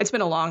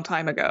a long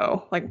time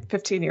ago, like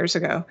 15 years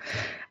ago.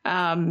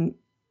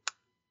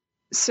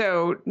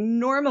 So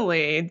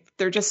normally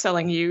they're just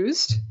selling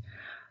used,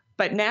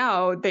 but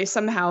now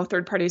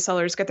third-party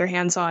sellers get their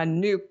hands on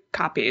new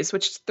copies,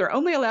 which they're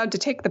only allowed to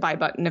take the buy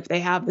button if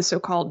they have the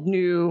so-called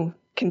new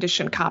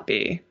condition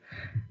copy.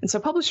 And so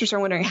publishers are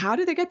wondering, how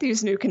do they get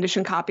these new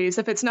condition copies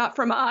if it's not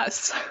from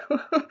us?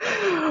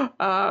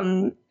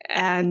 I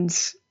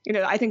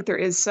think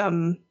there's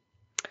some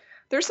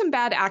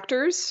bad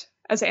actors,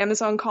 as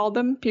Amazon called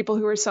them, people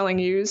who are selling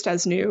used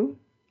as new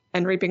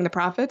and reaping the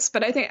profits.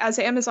 But I think, as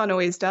Amazon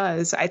always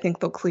does, I think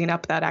they'll clean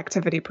up that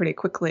activity pretty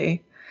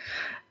quickly.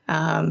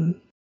 And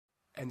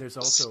there's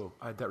also,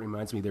 that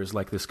reminds me, there's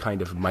like this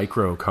kind of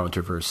micro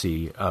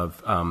controversy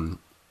of,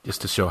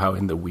 just to show how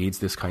in the weeds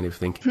this kind of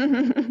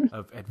thinking,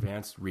 of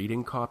advanced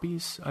reading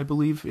copies, I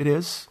believe it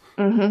is.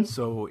 Mm-hmm.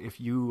 So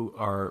if you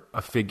are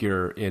a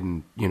figure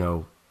in,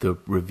 the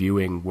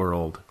reviewing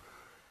world,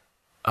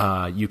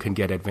 you can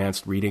get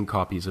advanced reading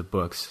copies of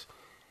books,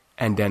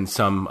 and then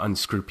some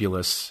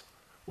unscrupulous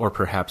or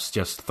perhaps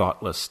just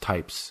thoughtless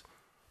types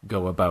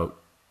go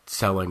about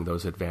selling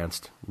those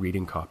advanced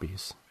reading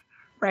copies.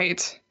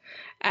 Right.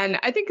 And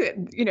I think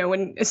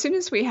that, as soon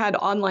as we had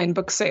online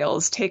book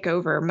sales take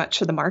over much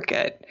of the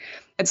market,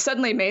 it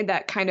suddenly made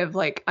that kind of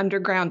like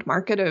underground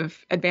market of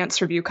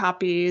advanced review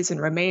copies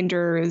and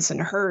remainders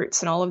and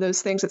Hertz and all of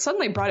those things. It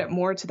suddenly brought it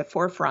more to the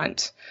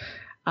forefront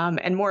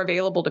and more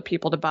available to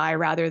people to buy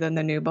rather than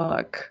the new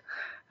book.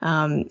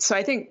 So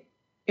I think,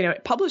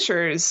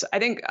 publishers, I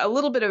think a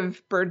little bit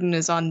of burden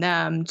is on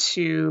them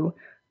to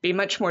be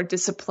much more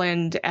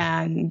disciplined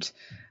and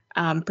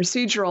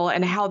procedural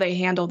in how they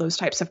handle those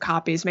types of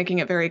copies, making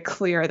it very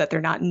clear that they're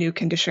not new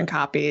condition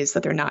copies,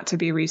 that they're not to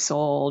be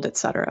resold,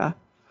 etc.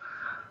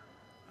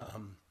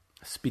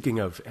 Speaking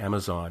of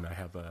Amazon, I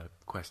have a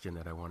question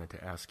that I wanted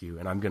to ask you,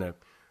 and I'm going to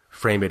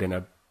frame it in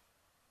a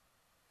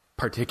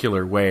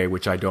particular way,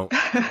 which I don't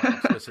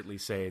explicitly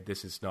say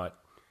this is not.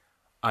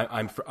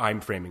 I'm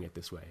framing it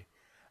this way.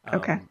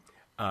 Okay.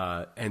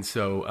 And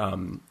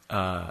so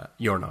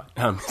you're not.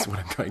 Is what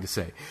I'm trying to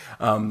say.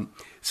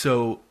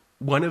 So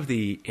one of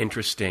the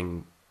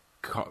interesting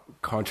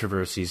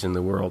controversies in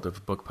the world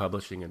of book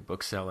publishing and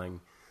book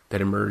selling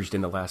that emerged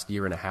in the last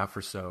year and a half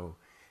or so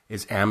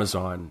is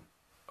Amazon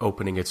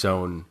opening its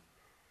own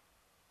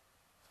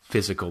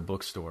physical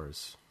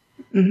bookstores.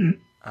 Mm-hmm.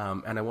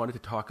 And I wanted to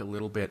talk a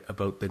little bit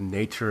about the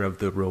nature of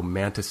the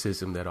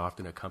romanticism that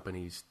often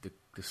accompanies the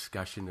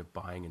discussion of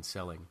buying and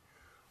selling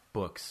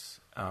books.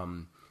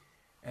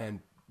 And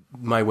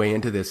my way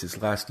into this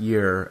is last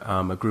year,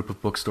 a group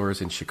of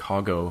bookstores in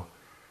Chicago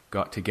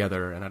got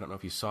together, and I don't know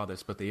if you saw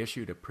this, but they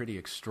issued a pretty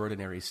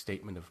extraordinary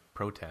statement of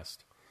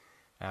protest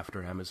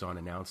after Amazon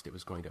announced it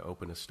was going to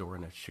open a store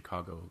in a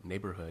Chicago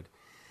neighborhood.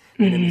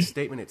 Mm-hmm. And in the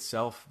statement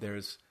itself,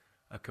 there's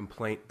a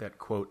complaint that,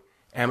 quote,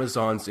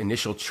 Amazon's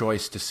initial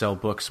choice to sell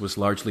books was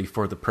largely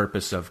for the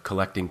purpose of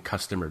collecting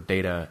customer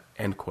data,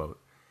 end quote.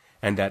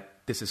 And that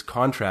this is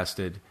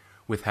contrasted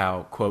with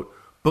how, quote,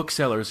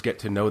 booksellers get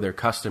to know their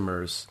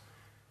customers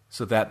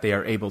so that they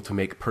are able to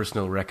make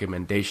personal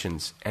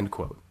recommendations, end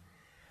quote.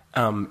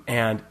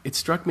 And it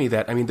struck me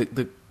that,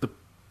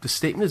 the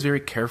statement is very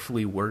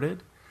carefully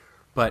worded,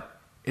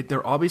 but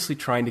they're obviously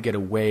trying to get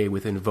away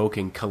with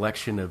invoking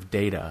collection of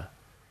data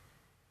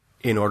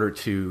in order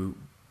to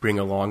bring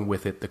along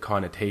with it the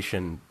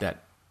connotation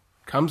that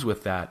comes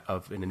with that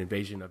of an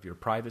invasion of your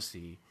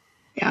privacy.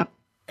 Yeah.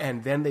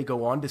 And then they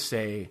go on to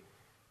say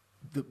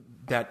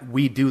that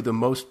we do the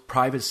most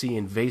privacy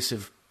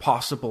invasive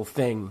possible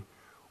thing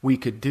we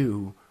could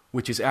do,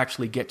 which is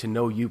actually get to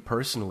know you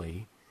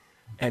personally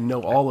and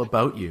know all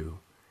about you.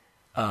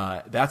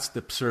 That's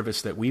the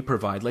service that we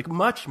provide, like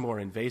much more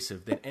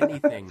invasive than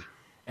anything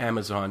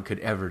Amazon could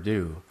ever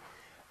do.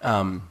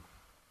 At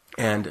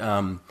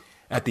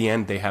the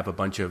end, they have a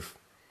bunch of,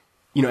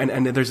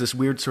 and there's this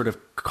weird sort of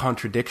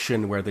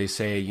contradiction where they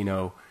say,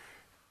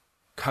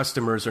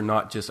 customers are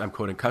not just, I'm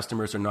quoting,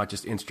 customers are not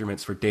just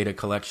instruments for data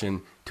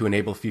collection to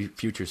enable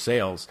future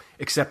sales,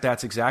 except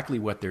that's exactly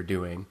what they're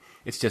doing.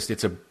 It's just,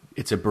 it's a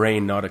it's a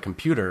brain, not a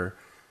computer,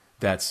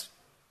 that's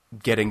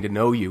getting to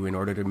know you in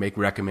order to make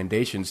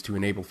recommendations to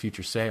enable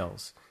future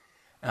sales.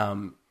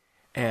 I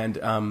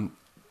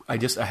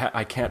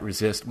can't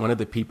resist. One of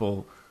the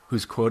people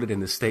who's quoted in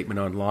the statement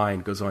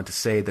online goes on to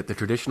say that the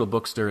traditional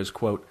bookstore is,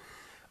 quote,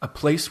 a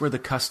place where the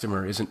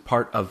customer isn't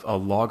part of a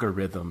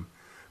logarithm,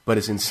 but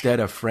is instead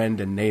a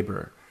friend and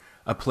neighbor,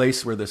 a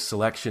place where the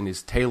selection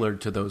is tailored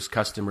to those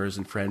customers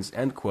and friends,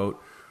 end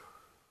quote.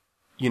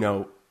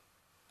 I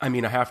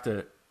have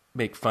to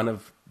make fun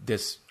of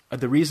this.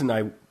 The reason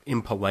I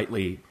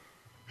impolitely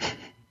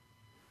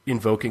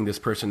invoking this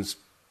person's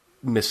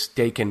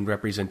mistaken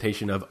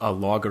representation of a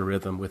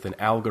logarithm with an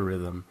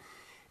algorithm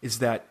is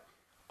that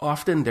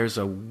often there's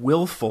a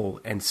willful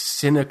and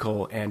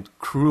cynical and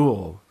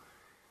cruel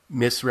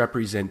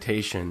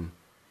misrepresentation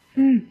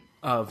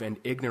of and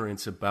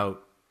ignorance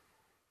about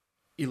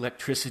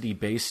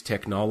electricity-based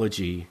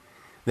technology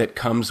that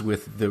comes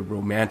with the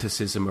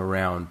romanticism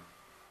around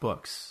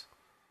books.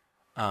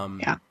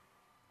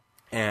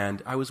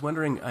 And I was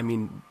wondering,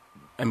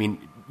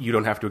 you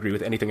don't have to agree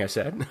with anything I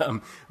said,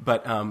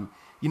 but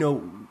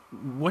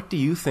what do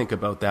you think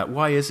about that?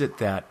 Why is it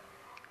that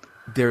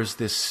there's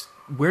this,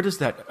 where does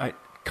that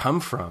come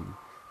from?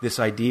 This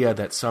idea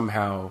that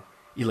somehow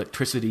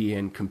electricity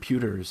and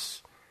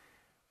computers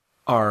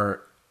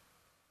are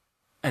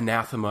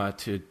anathema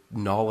to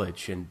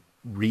knowledge and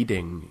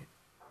reading.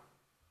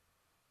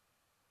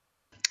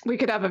 We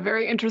could have a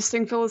very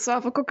interesting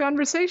philosophical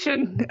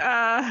conversation.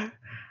 I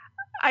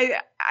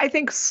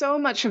think so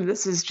much of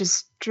this is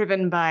just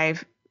driven by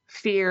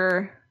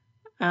fear,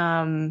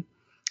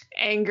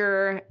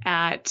 anger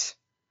at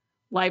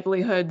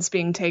livelihoods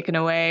being taken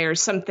away, or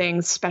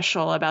something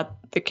special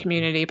about the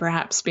community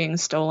perhaps being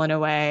stolen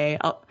away.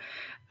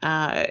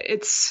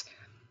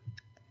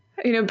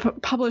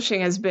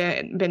 Publishing has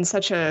been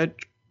such a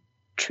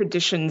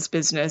traditions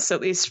business,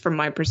 at least from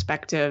my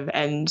perspective,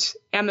 and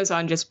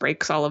Amazon just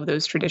breaks all of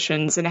those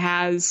traditions and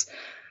has.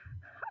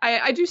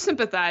 I do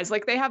sympathize.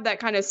 Like, they have that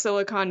kind of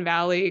Silicon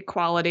Valley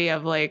quality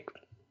of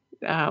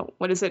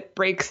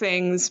break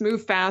things,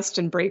 move fast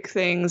and break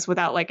things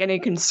without any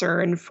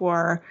concern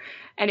for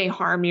any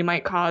harm you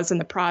might cause in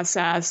the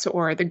process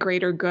or the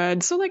greater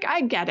good. So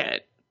I get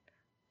it.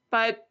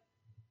 But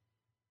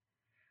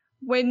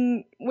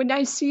when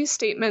I see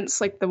statements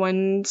like the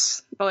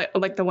ones,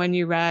 like the one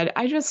you read,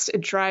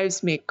 it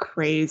drives me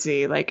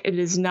crazy. It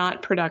is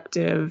not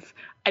productive.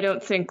 I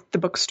don't think the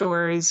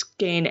bookstores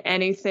gain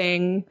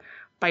anything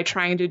by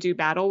trying to do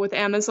battle with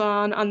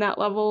Amazon on that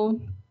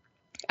level.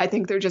 I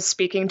think they're just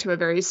speaking to a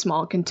very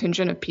small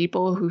contingent of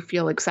people who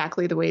feel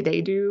exactly the way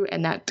they do,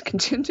 and that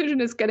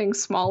contingent is getting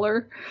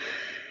smaller.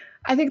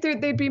 I think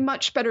they'd be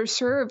much better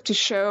served to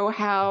show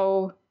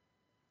how,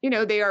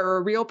 they are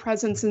a real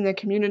presence in the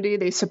community.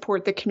 They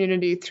support the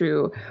community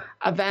through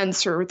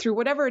events or through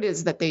whatever it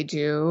is that they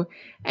do,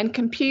 and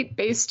compete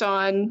based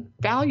on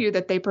value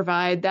that they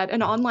provide that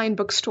an online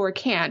bookstore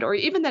can't, or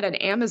even that an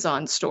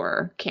Amazon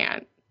store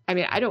can't.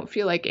 I don't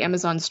feel like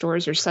Amazon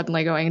stores are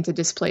suddenly going to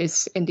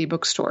displace indie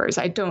bookstores.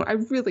 I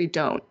really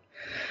don't.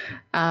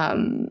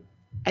 I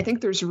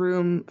think there's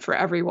room for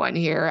everyone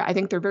here. I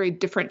think they're very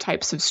different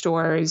types of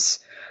stores.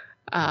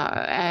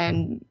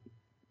 And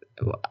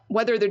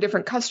whether they're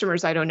different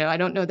customers, I don't know. I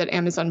don't know that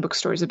Amazon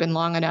bookstores have been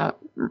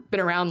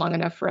around long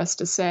enough for us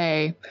to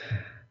say.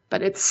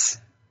 But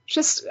it's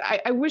just,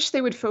 I wish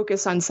they would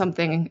focus on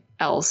something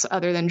else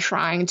other than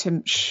trying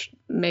to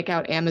make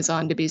out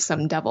Amazon to be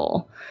some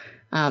devil.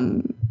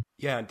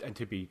 Yeah, and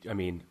to be,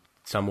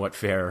 somewhat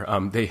fair,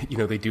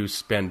 they do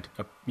spend,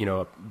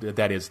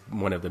 that is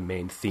one of the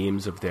main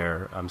themes of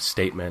their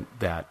statement,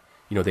 that,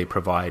 they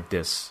provide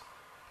this,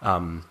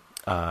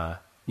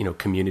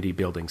 community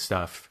building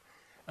stuff.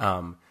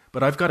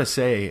 But I've got to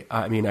say,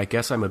 I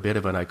guess I'm a bit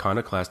of an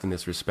iconoclast in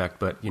this respect,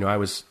 but, I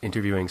was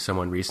interviewing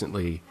someone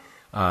recently,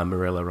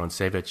 Mirela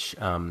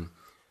Roncevich,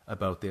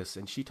 about this,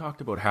 and she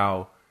talked about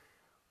how,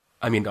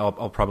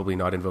 I'll probably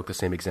not invoke the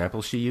same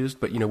example she used,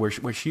 but,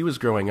 where she was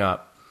growing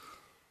up,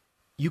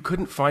 you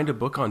couldn't find a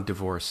book on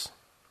divorce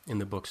in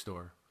the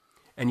bookstore.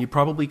 And you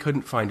probably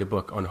couldn't find a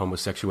book on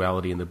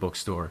homosexuality in the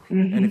bookstore.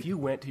 Mm-hmm. And if you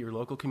went to your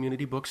local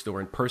community bookstore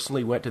and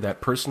personally went to that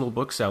personal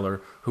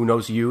bookseller who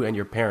knows you and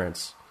your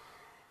parents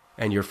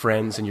and your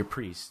friends and your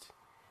priest,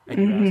 and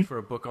you asked for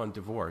a book on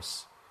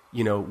divorce,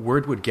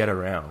 word would get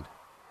around.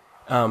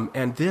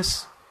 And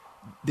this,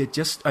 it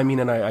just,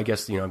 I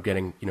guess, I'm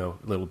getting, a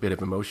little bit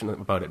of emotion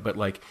about it,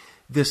 but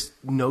this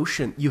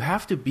notion, you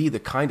have to be the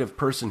kind of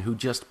person who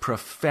just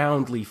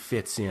profoundly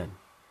fits in,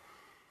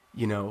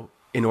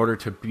 in order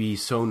to be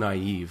so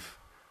naive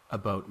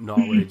about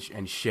knowledge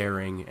and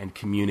sharing and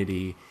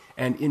community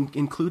and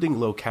including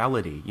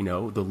locality,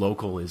 the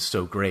local is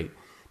so great.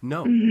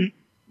 No,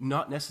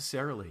 not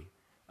necessarily.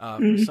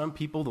 For some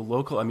people, the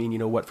local,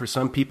 for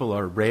some people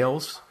are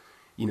rails,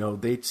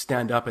 they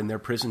stand up in their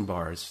prison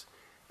bars.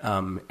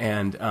 As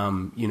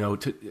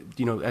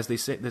they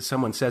say, that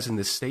someone says in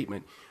this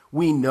statement,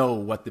 we know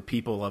what the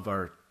people of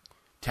our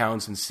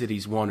towns and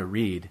cities want to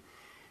read,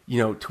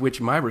 to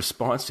which my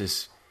response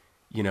is,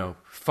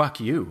 fuck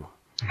you.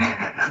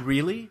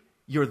 Really?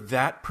 You're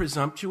that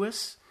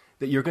presumptuous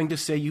that you're going to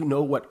say you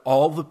know what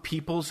all the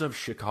peoples of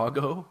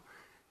Chicago,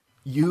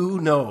 you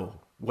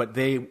know what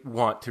they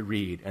want to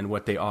read and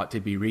what they ought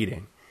to be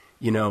reading.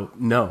 No,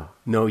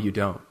 you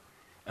don't.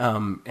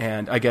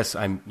 And I guess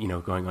I'm,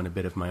 going on a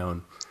bit of my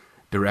own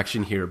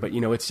direction here, but,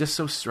 it's just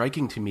so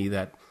striking to me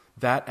that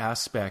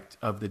aspect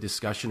of the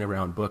discussion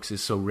around books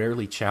is so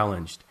rarely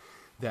challenged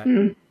that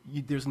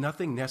there's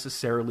nothing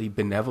necessarily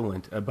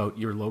benevolent about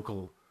your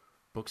local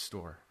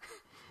bookstore.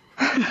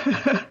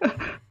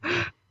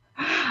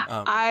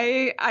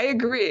 I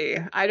agree.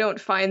 I don't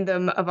find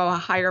them of a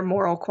higher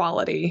moral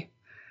quality.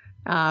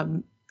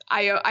 I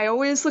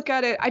always look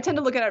at it, I tend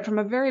to look at it from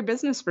a very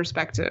business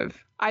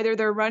perspective. Either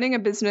they're running a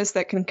business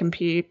that can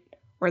compete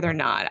or they're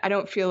not. I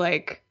don't feel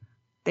like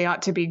they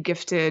ought to be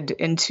gifted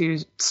into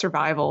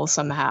survival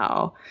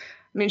somehow.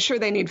 I mean, sure,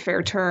 they need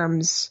fair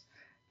terms.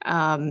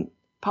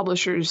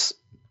 Publishers,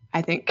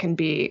 I think, can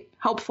be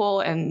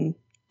helpful in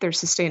their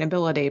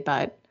sustainability,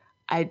 but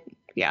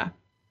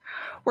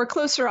we're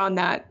closer on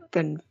that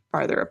than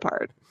farther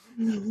apart.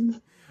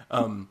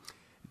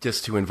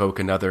 Just to invoke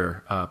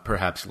another,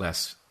 perhaps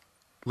less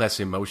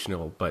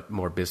emotional but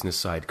more business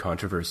side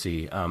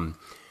controversy.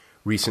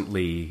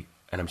 Recently,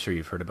 and I'm sure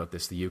you've heard about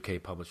this, the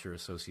UK Publisher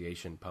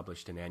Association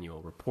published an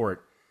annual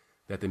report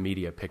that the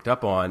media picked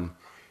up on,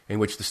 in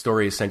which the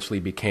story essentially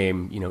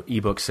became,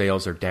 ebook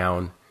sales are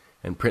down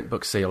and print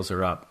book sales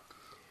are up.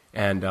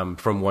 And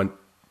from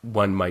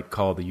one might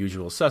call the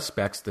usual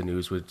suspects, the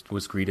news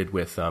was greeted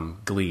with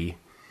glee.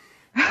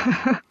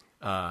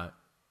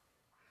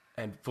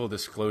 And full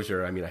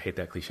disclosure, I mean, I hate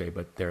that cliche,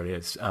 but there it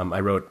is. I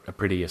wrote a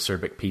pretty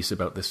acerbic piece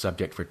about this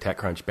subject for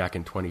TechCrunch back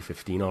in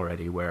 2015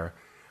 already, where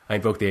I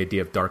invoked the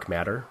idea of dark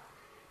matter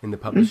in the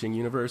publishing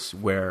universe,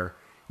 where,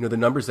 the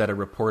numbers that are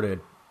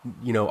reported,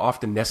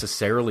 often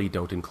necessarily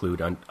don't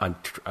include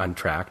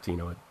untracked,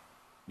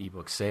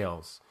 ebook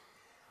sales.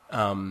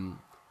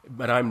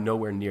 But I'm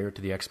nowhere near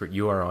to the expert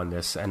you are on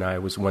this, and I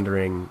was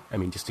wondering, I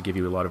mean, just to give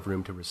you a lot of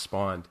room to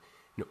respond,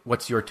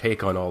 what's your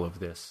take on all of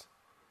this?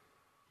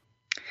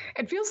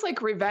 It feels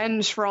like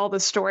revenge for all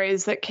the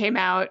stories that came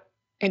out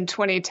in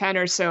 2010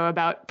 or so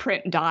about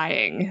print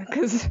dying,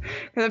 because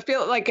I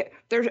feel like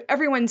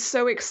everyone's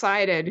so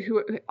excited,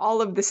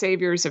 all of the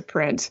saviors of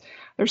print,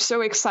 they're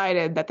so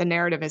excited that the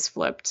narrative has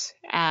flipped,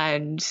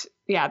 and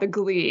the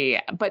glee.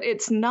 But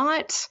it's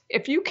not,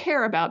 if you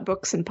care about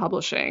books and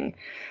publishing,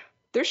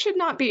 there should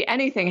not be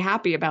anything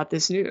happy about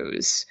this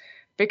news,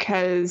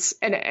 because,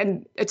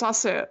 and it's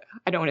also,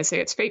 I don't want to say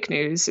it's fake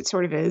news, it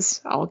sort of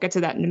is, I'll get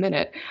to that in a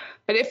minute,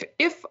 but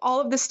if all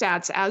of the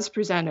stats as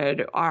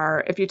presented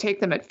are, if you take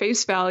them at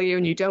face value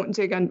and you don't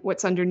dig on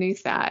what's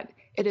underneath that,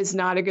 it is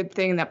not a good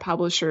thing that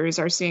publishers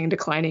are seeing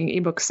declining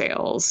ebook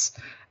sales.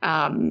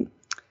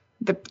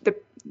 The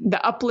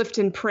uplift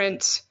in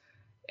print,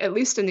 at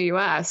least in the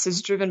US,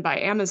 is driven by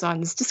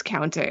Amazon's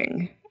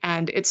discounting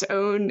and its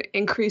own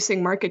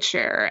increasing market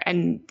share.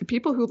 And the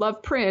people who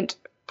love print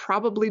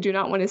probably do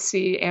not want to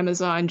see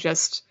Amazon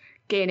just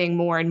gaining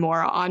more and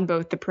more on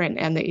both the print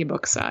and the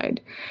ebook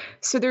side.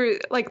 So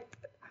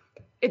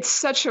it's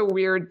such a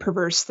weird,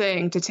 perverse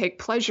thing to take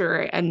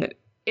pleasure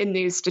in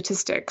these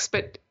statistics.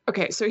 But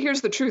okay, so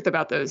here's the truth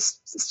about those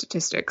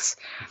statistics.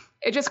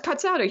 It just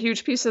cuts out a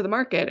huge piece of the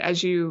market,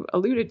 as you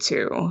alluded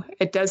to.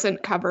 It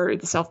doesn't cover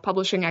the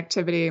self-publishing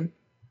activity.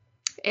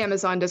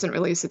 Amazon doesn't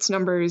release its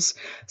numbers.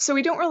 So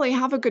we don't really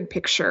have a good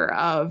picture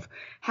of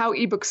how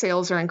ebook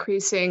sales are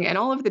increasing. And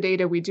all of the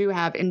data we do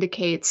have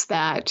indicates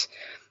that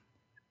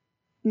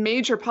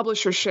major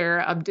publisher share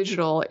of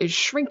digital is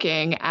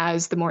shrinking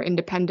as the more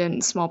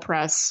independent small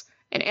press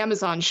and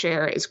Amazon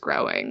share is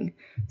growing.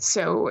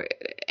 So,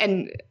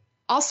 and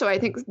also I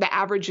think the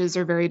averages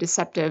are very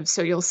deceptive.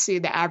 So you'll see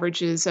the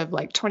averages of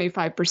like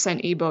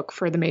 25% ebook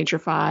for the major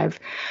five.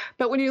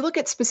 But when you look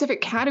at specific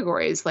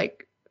categories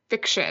like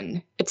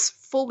fiction, it's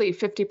fully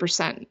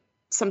 50%,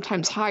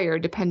 sometimes higher,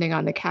 depending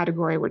on the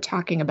category we're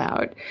talking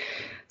about.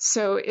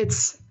 So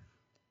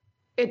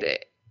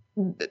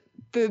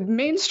the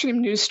mainstream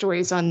news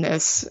stories on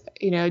this,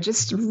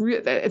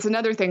 it's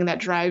another thing that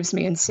drives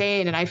me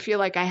insane. And I feel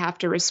like I have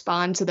to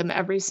respond to them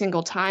every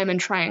single time and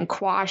try and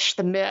quash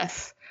the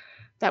myth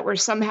that we're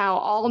somehow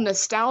all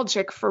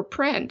nostalgic for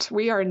print.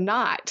 We are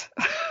not.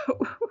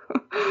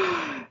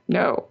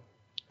 No.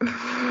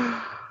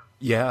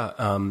 Yeah,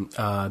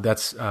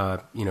 that's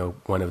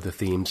one of the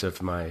themes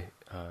of my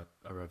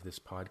or of this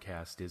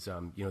podcast is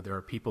there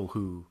are people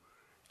who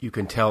you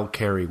can tell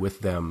carry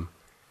with them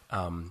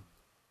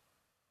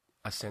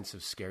a sense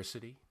of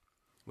scarcity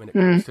when it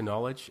comes to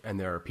knowledge, and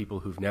there are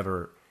people who've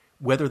never,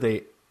 whether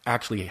they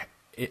actually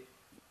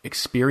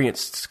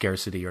experienced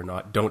scarcity or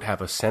not, don't have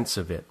a sense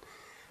of it.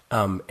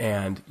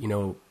 And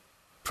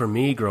for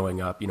me growing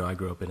up, I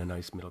grew up in a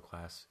nice middle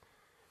class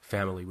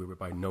family. We were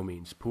by no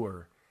means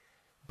poor.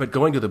 But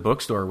going to the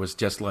bookstore was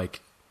just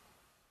like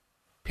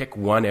pick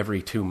one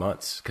every 2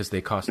 months because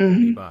they cost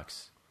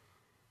 $30,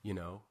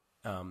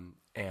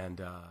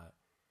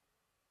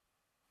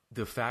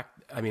 the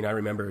fact, I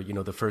remember,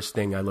 the first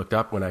thing I looked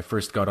up when I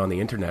first got on the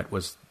internet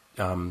was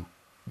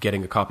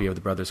getting a copy of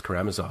the Brothers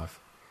Karamazov,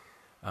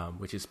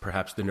 which is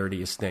perhaps the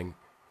nerdiest thing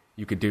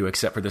you could do,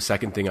 except for the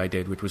second thing I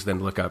did, which was then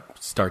look up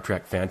Star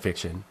Trek fan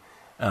fiction.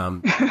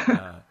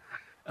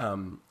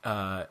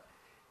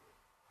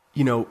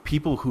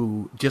 People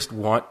who just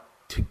want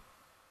to,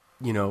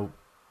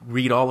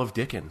 read all of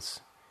Dickens.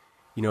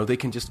 They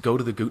can just go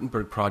to the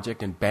Gutenberg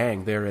Project and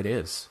bang, there it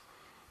is.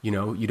 You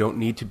don't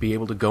need to be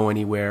able to go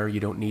anywhere. You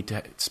don't need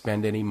to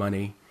spend any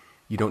money.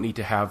 You don't need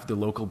to have the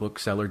local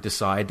bookseller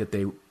decide that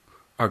they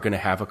are going to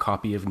have a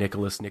copy of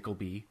Nicholas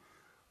Nickleby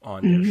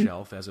on their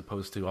shelf as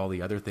opposed to all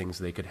the other things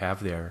they could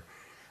have there.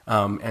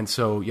 And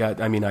so,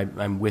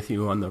 I'm with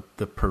you on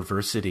the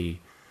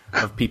perversity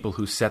of people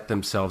who set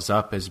themselves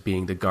up as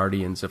being the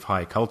guardians of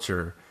high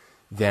culture,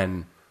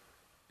 then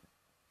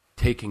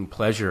taking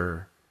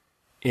pleasure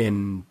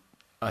in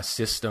a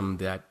system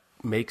that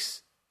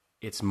makes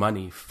its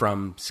money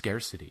from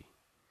scarcity.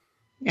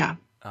 Yeah.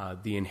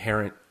 The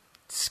inherent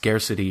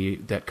scarcity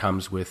that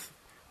comes with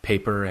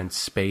paper and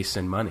space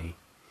and money.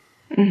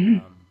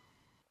 Mm-hmm.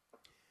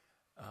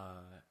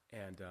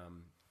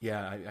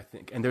 I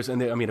think,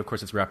 of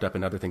course, it's wrapped up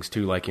in other things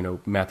too. Like,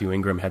 Matthew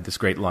Ingram had this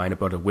great line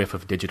about a whiff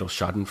of digital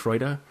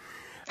Schadenfreude.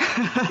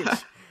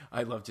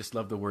 I love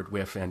the word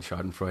whiff and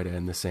Schadenfreude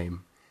in the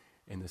same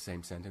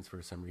sentence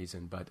for some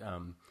reason. But,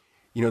 one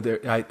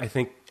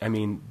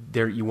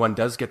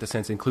does get the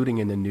sense, including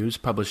in the news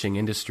publishing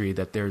industry,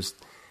 that there's,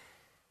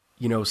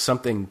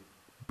 something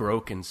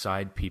broke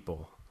inside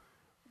people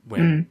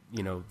when,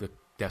 the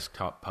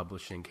desktop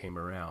publishing came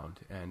around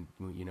and,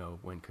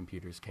 when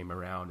computers came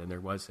around, and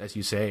there was, as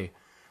you say,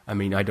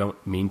 I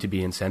don't mean to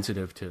be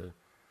insensitive to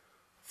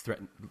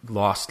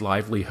lost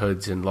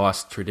livelihoods and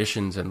lost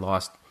traditions and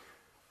lost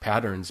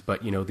patterns,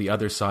 but, the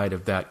other side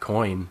of that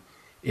coin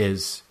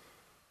is,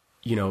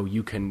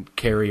 you can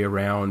carry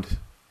around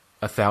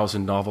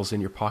 1,000 novels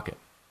in your pocket.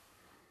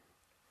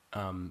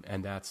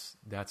 And that's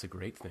a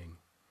great thing.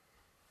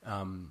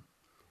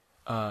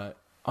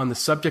 On the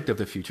subject of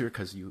the future,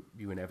 because you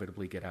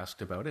inevitably get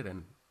asked about it,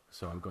 and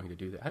so I'm going to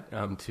do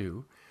that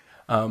too.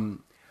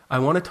 I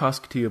want to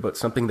talk to you about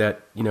something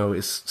that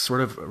is sort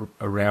of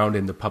around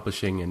in the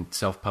publishing and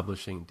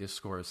self-publishing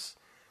discourse,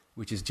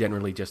 which is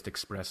generally just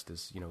expressed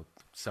as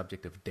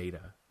subject of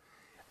data,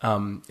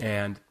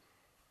 and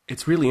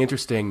it's really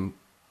interesting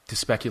to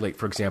speculate,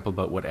 for example,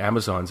 about what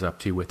Amazon's up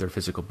to with their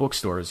physical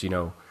bookstores.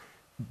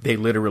 They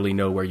literally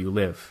know where you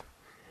live,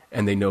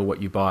 and they know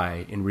what you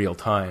buy in real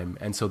time.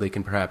 And so they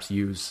can perhaps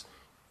use,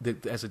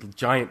 as a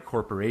giant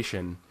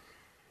corporation,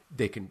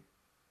 they can,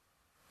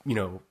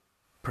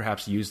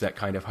 perhaps use that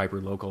kind of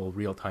hyper-local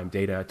real-time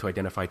data to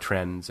identify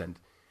trends and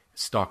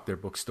stock their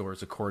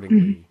bookstores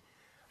accordingly.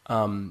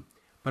 But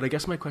I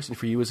guess my question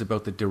for you is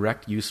about the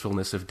direct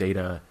usefulness of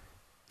data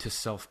to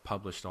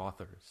self-published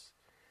authors.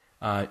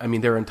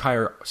 There are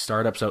entire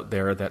startups out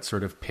there that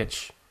sort of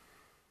pitch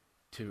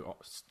to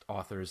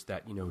authors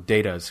that,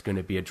 data is going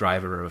to be a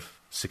driver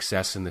of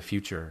success in the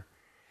future.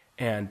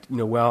 And,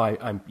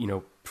 I'm,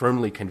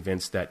 firmly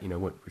convinced that,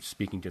 what we're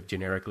speaking of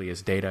generically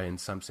as data in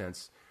some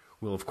sense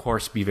will, of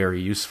course, be very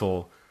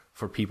useful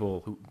for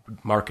people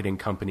marketing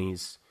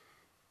companies,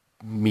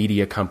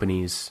 media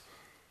companies.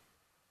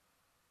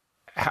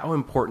 How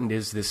important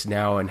is this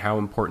now, and how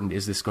important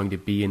is this going to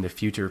be in the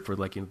future for,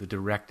 the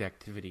direct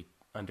activity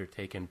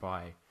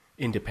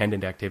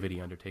independent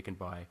activity undertaken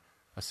by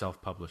a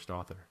self-published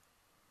author?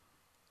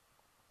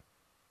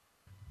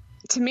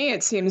 To me,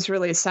 it seems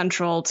really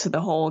central to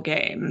the whole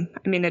game.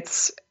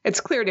 It's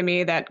clear to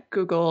me that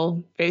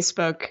Google,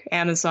 Facebook,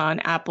 Amazon,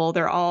 Apple,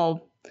 they're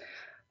all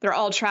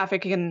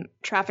trafficking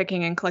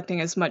and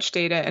collecting as much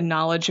data and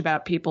knowledge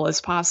about people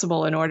as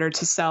possible in order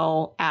to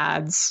sell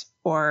ads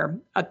or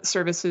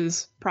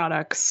services,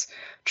 products,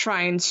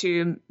 trying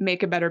to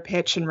make a better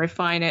pitch and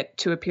refine it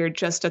to appear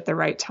just at the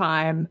right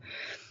time.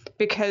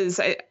 Because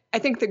I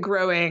think the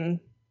growing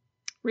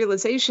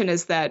realization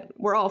is that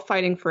we're all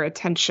fighting for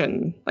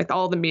attention, like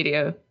all the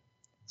media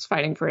is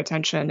fighting for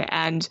attention.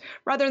 And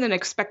rather than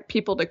expect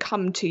people to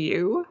come to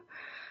you,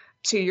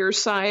 to your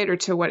site or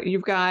to what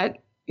you've got,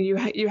 you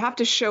have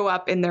to show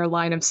up in their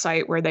line of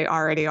sight where they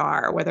already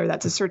are, whether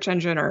that's a search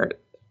engine or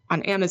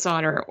on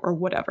Amazon or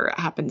whatever it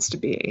happens to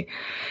be.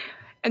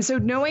 And so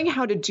knowing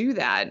how to do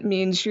that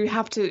means you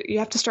have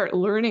to start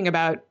learning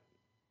about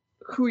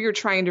who you're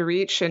trying to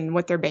reach and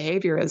what their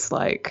behavior is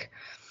like.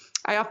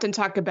 I often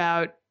talk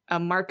about a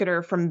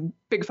marketer from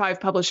Big Five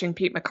Publishing,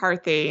 Pete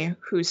McCarthy,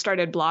 who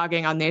started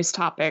blogging on these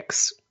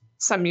topics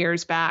some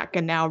years back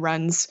and now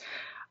runs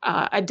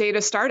a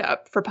data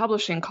startup for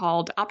publishing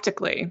called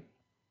Optically.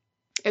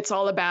 It's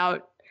all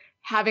about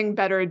having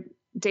better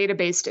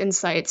data-based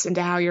insights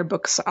into how your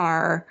books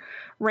are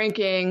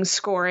ranking,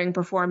 scoring,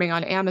 performing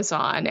on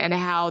Amazon, and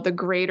how the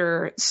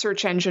greater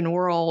search engine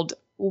world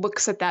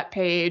looks at that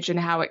page and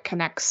how it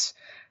connects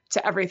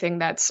to everything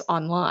that's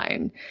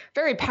online.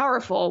 Very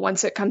powerful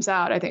once it comes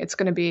out. I think it's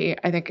going to be,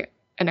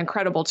 an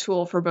incredible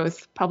tool for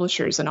both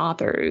publishers and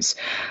authors.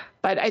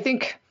 But I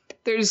think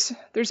there's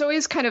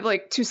always kind of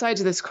like two sides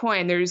of this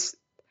coin. There's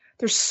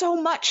there's so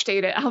much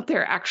data out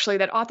there actually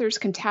that authors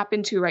can tap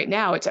into right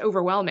now. It's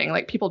overwhelming.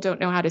 Like people don't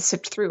know how to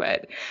sift through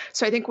it.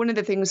 So I think one of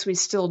the things we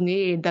still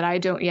need that I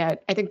don't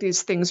yet, I think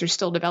these things are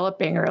still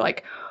developing, are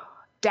like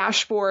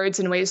dashboards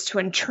and ways to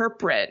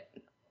interpret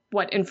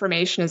what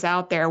information is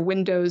out there,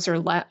 windows or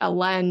a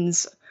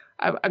lens,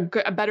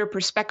 a better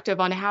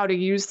perspective on how to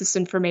use this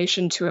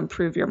information to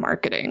improve your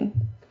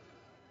marketing.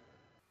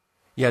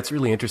 Yeah, it's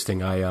really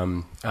interesting. I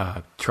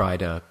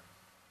tried a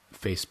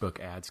Facebook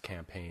ads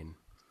campaign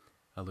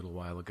a little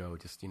while ago,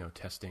 just,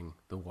 testing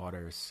the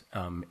waters.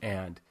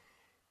 And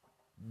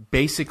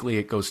basically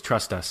it goes,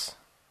 trust us.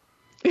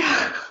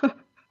 Yeah.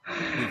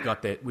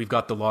 We've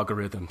got the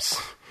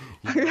logarithms.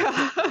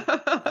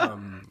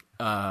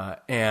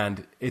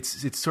 And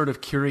it's sort of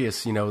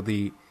curious,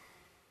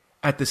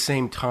 at the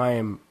same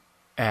time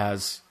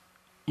as,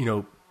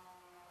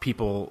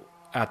 people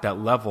at that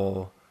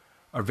level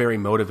are very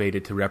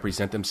motivated to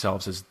represent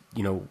themselves as,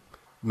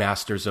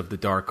 masters of the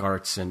dark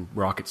arts and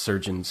rocket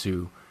surgeons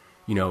who,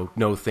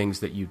 know things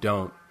that you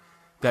don't.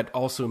 That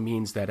also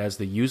means that as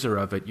the user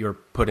of it, you're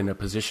put in a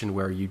position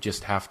where you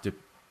just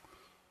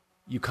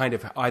you kind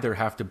of either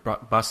have to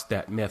bust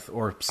that myth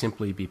or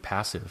simply be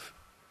passive.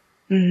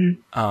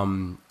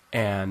 Mm-hmm.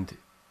 And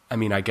I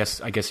mean, I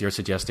guess you're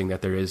suggesting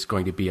that there is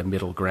going to be a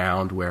middle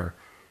ground where,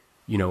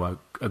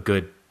 a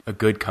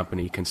good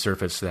company can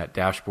surface that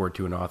dashboard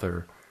to an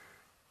author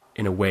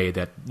in a way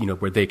that,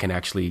 where they can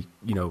actually,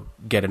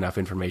 get enough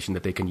information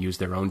that they can use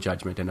their own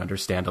judgment and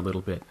understand a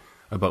little bit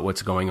about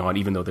what's going on,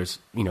 even though there's,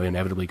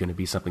 inevitably going to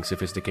be something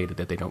sophisticated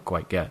that they don't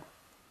quite get.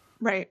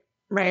 Right.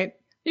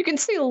 You can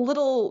see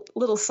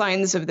little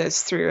signs of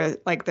this through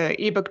like the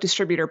ebook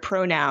distributor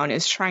Pronoun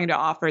is trying to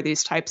offer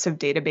these types of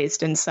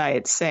database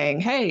insights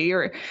saying, hey,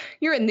 you're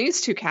in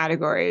these two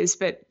categories,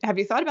 but have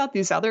you thought about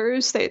these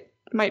others that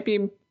might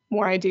be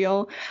more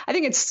ideal? I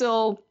think it's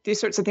still, these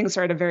sorts of things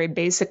are at a very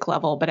basic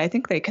level, but I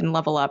think they can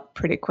level up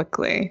pretty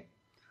quickly.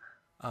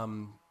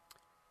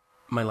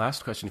 My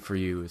last question for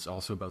you is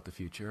also about the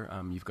future.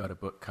 You've got a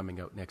book coming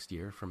out next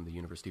year from the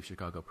University of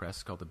Chicago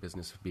Press called The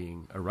Business of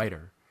Being a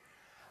Writer.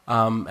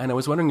 And I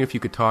was wondering if you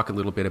could talk a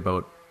little bit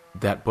about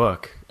that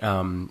book,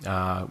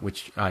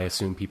 which I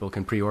assume people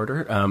can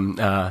pre-order on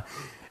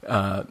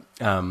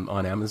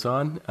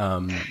Amazon.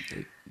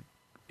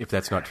 If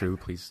that's not true,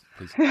 please.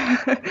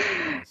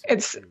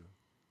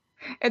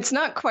 It's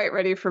not quite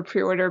ready for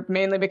pre-order,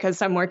 mainly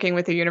because I'm working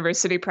with a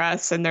university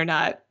press and they're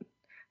not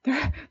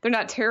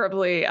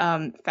terribly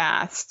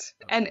fast.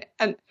 And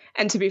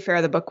to be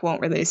fair, the book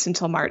won't release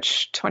until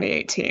March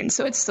 2018,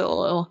 so it's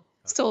still a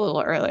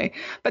little early.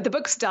 But the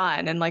book's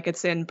done and like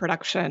it's in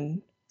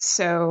production.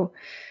 So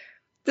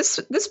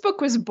this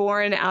book was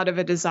born out of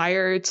a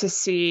desire to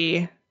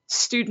see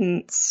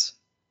students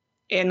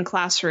in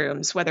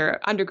classrooms, whether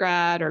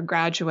undergrad or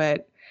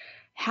graduate,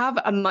 have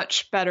a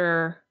much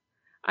better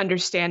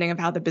understanding of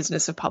how the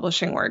business of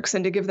publishing works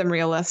and to give them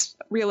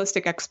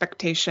realistic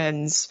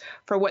expectations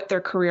for what their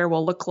career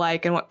will look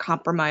like and what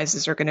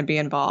compromises are going to be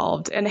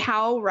involved and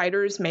how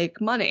writers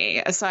make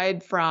money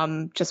aside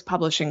from just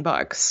publishing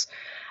books.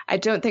 I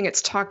don't think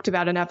it's talked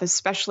about enough,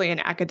 especially in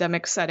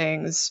academic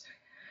settings,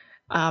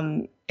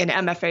 in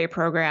MFA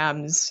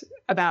programs,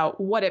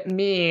 about what it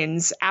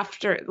means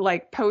after,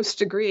 like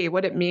post-degree,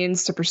 what it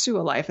means to pursue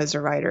a life as a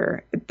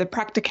writer. The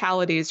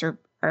practicalities are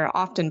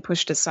often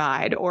pushed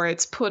aside, or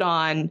it's put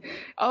on,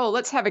 oh,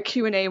 let's have a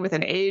Q&A with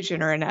an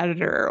agent or an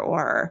editor,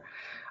 or,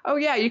 oh,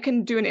 yeah, you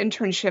can do an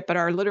internship at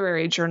our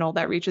literary journal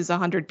that reaches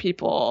 100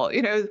 people.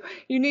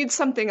 You need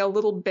something a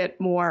little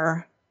bit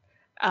more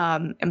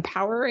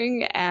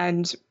empowering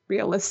and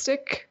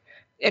realistic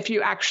if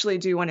you actually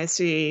do want to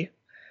see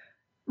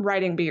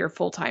writing be your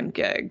full-time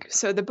gig.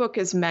 So the book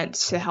is meant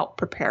to help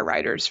prepare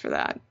writers for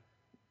that.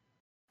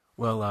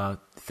 Well,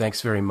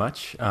 thanks very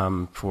much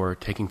for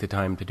taking the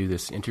time to do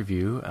this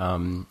interview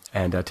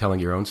and telling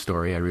your own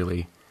story. I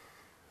really,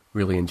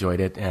 really enjoyed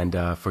it, and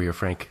for your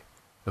frank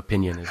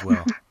opinion as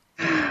well.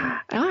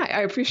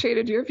 I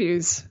appreciated your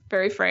views.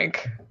 Very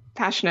frank,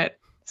 passionate.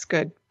 It's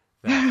good.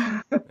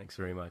 Thanks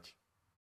very much.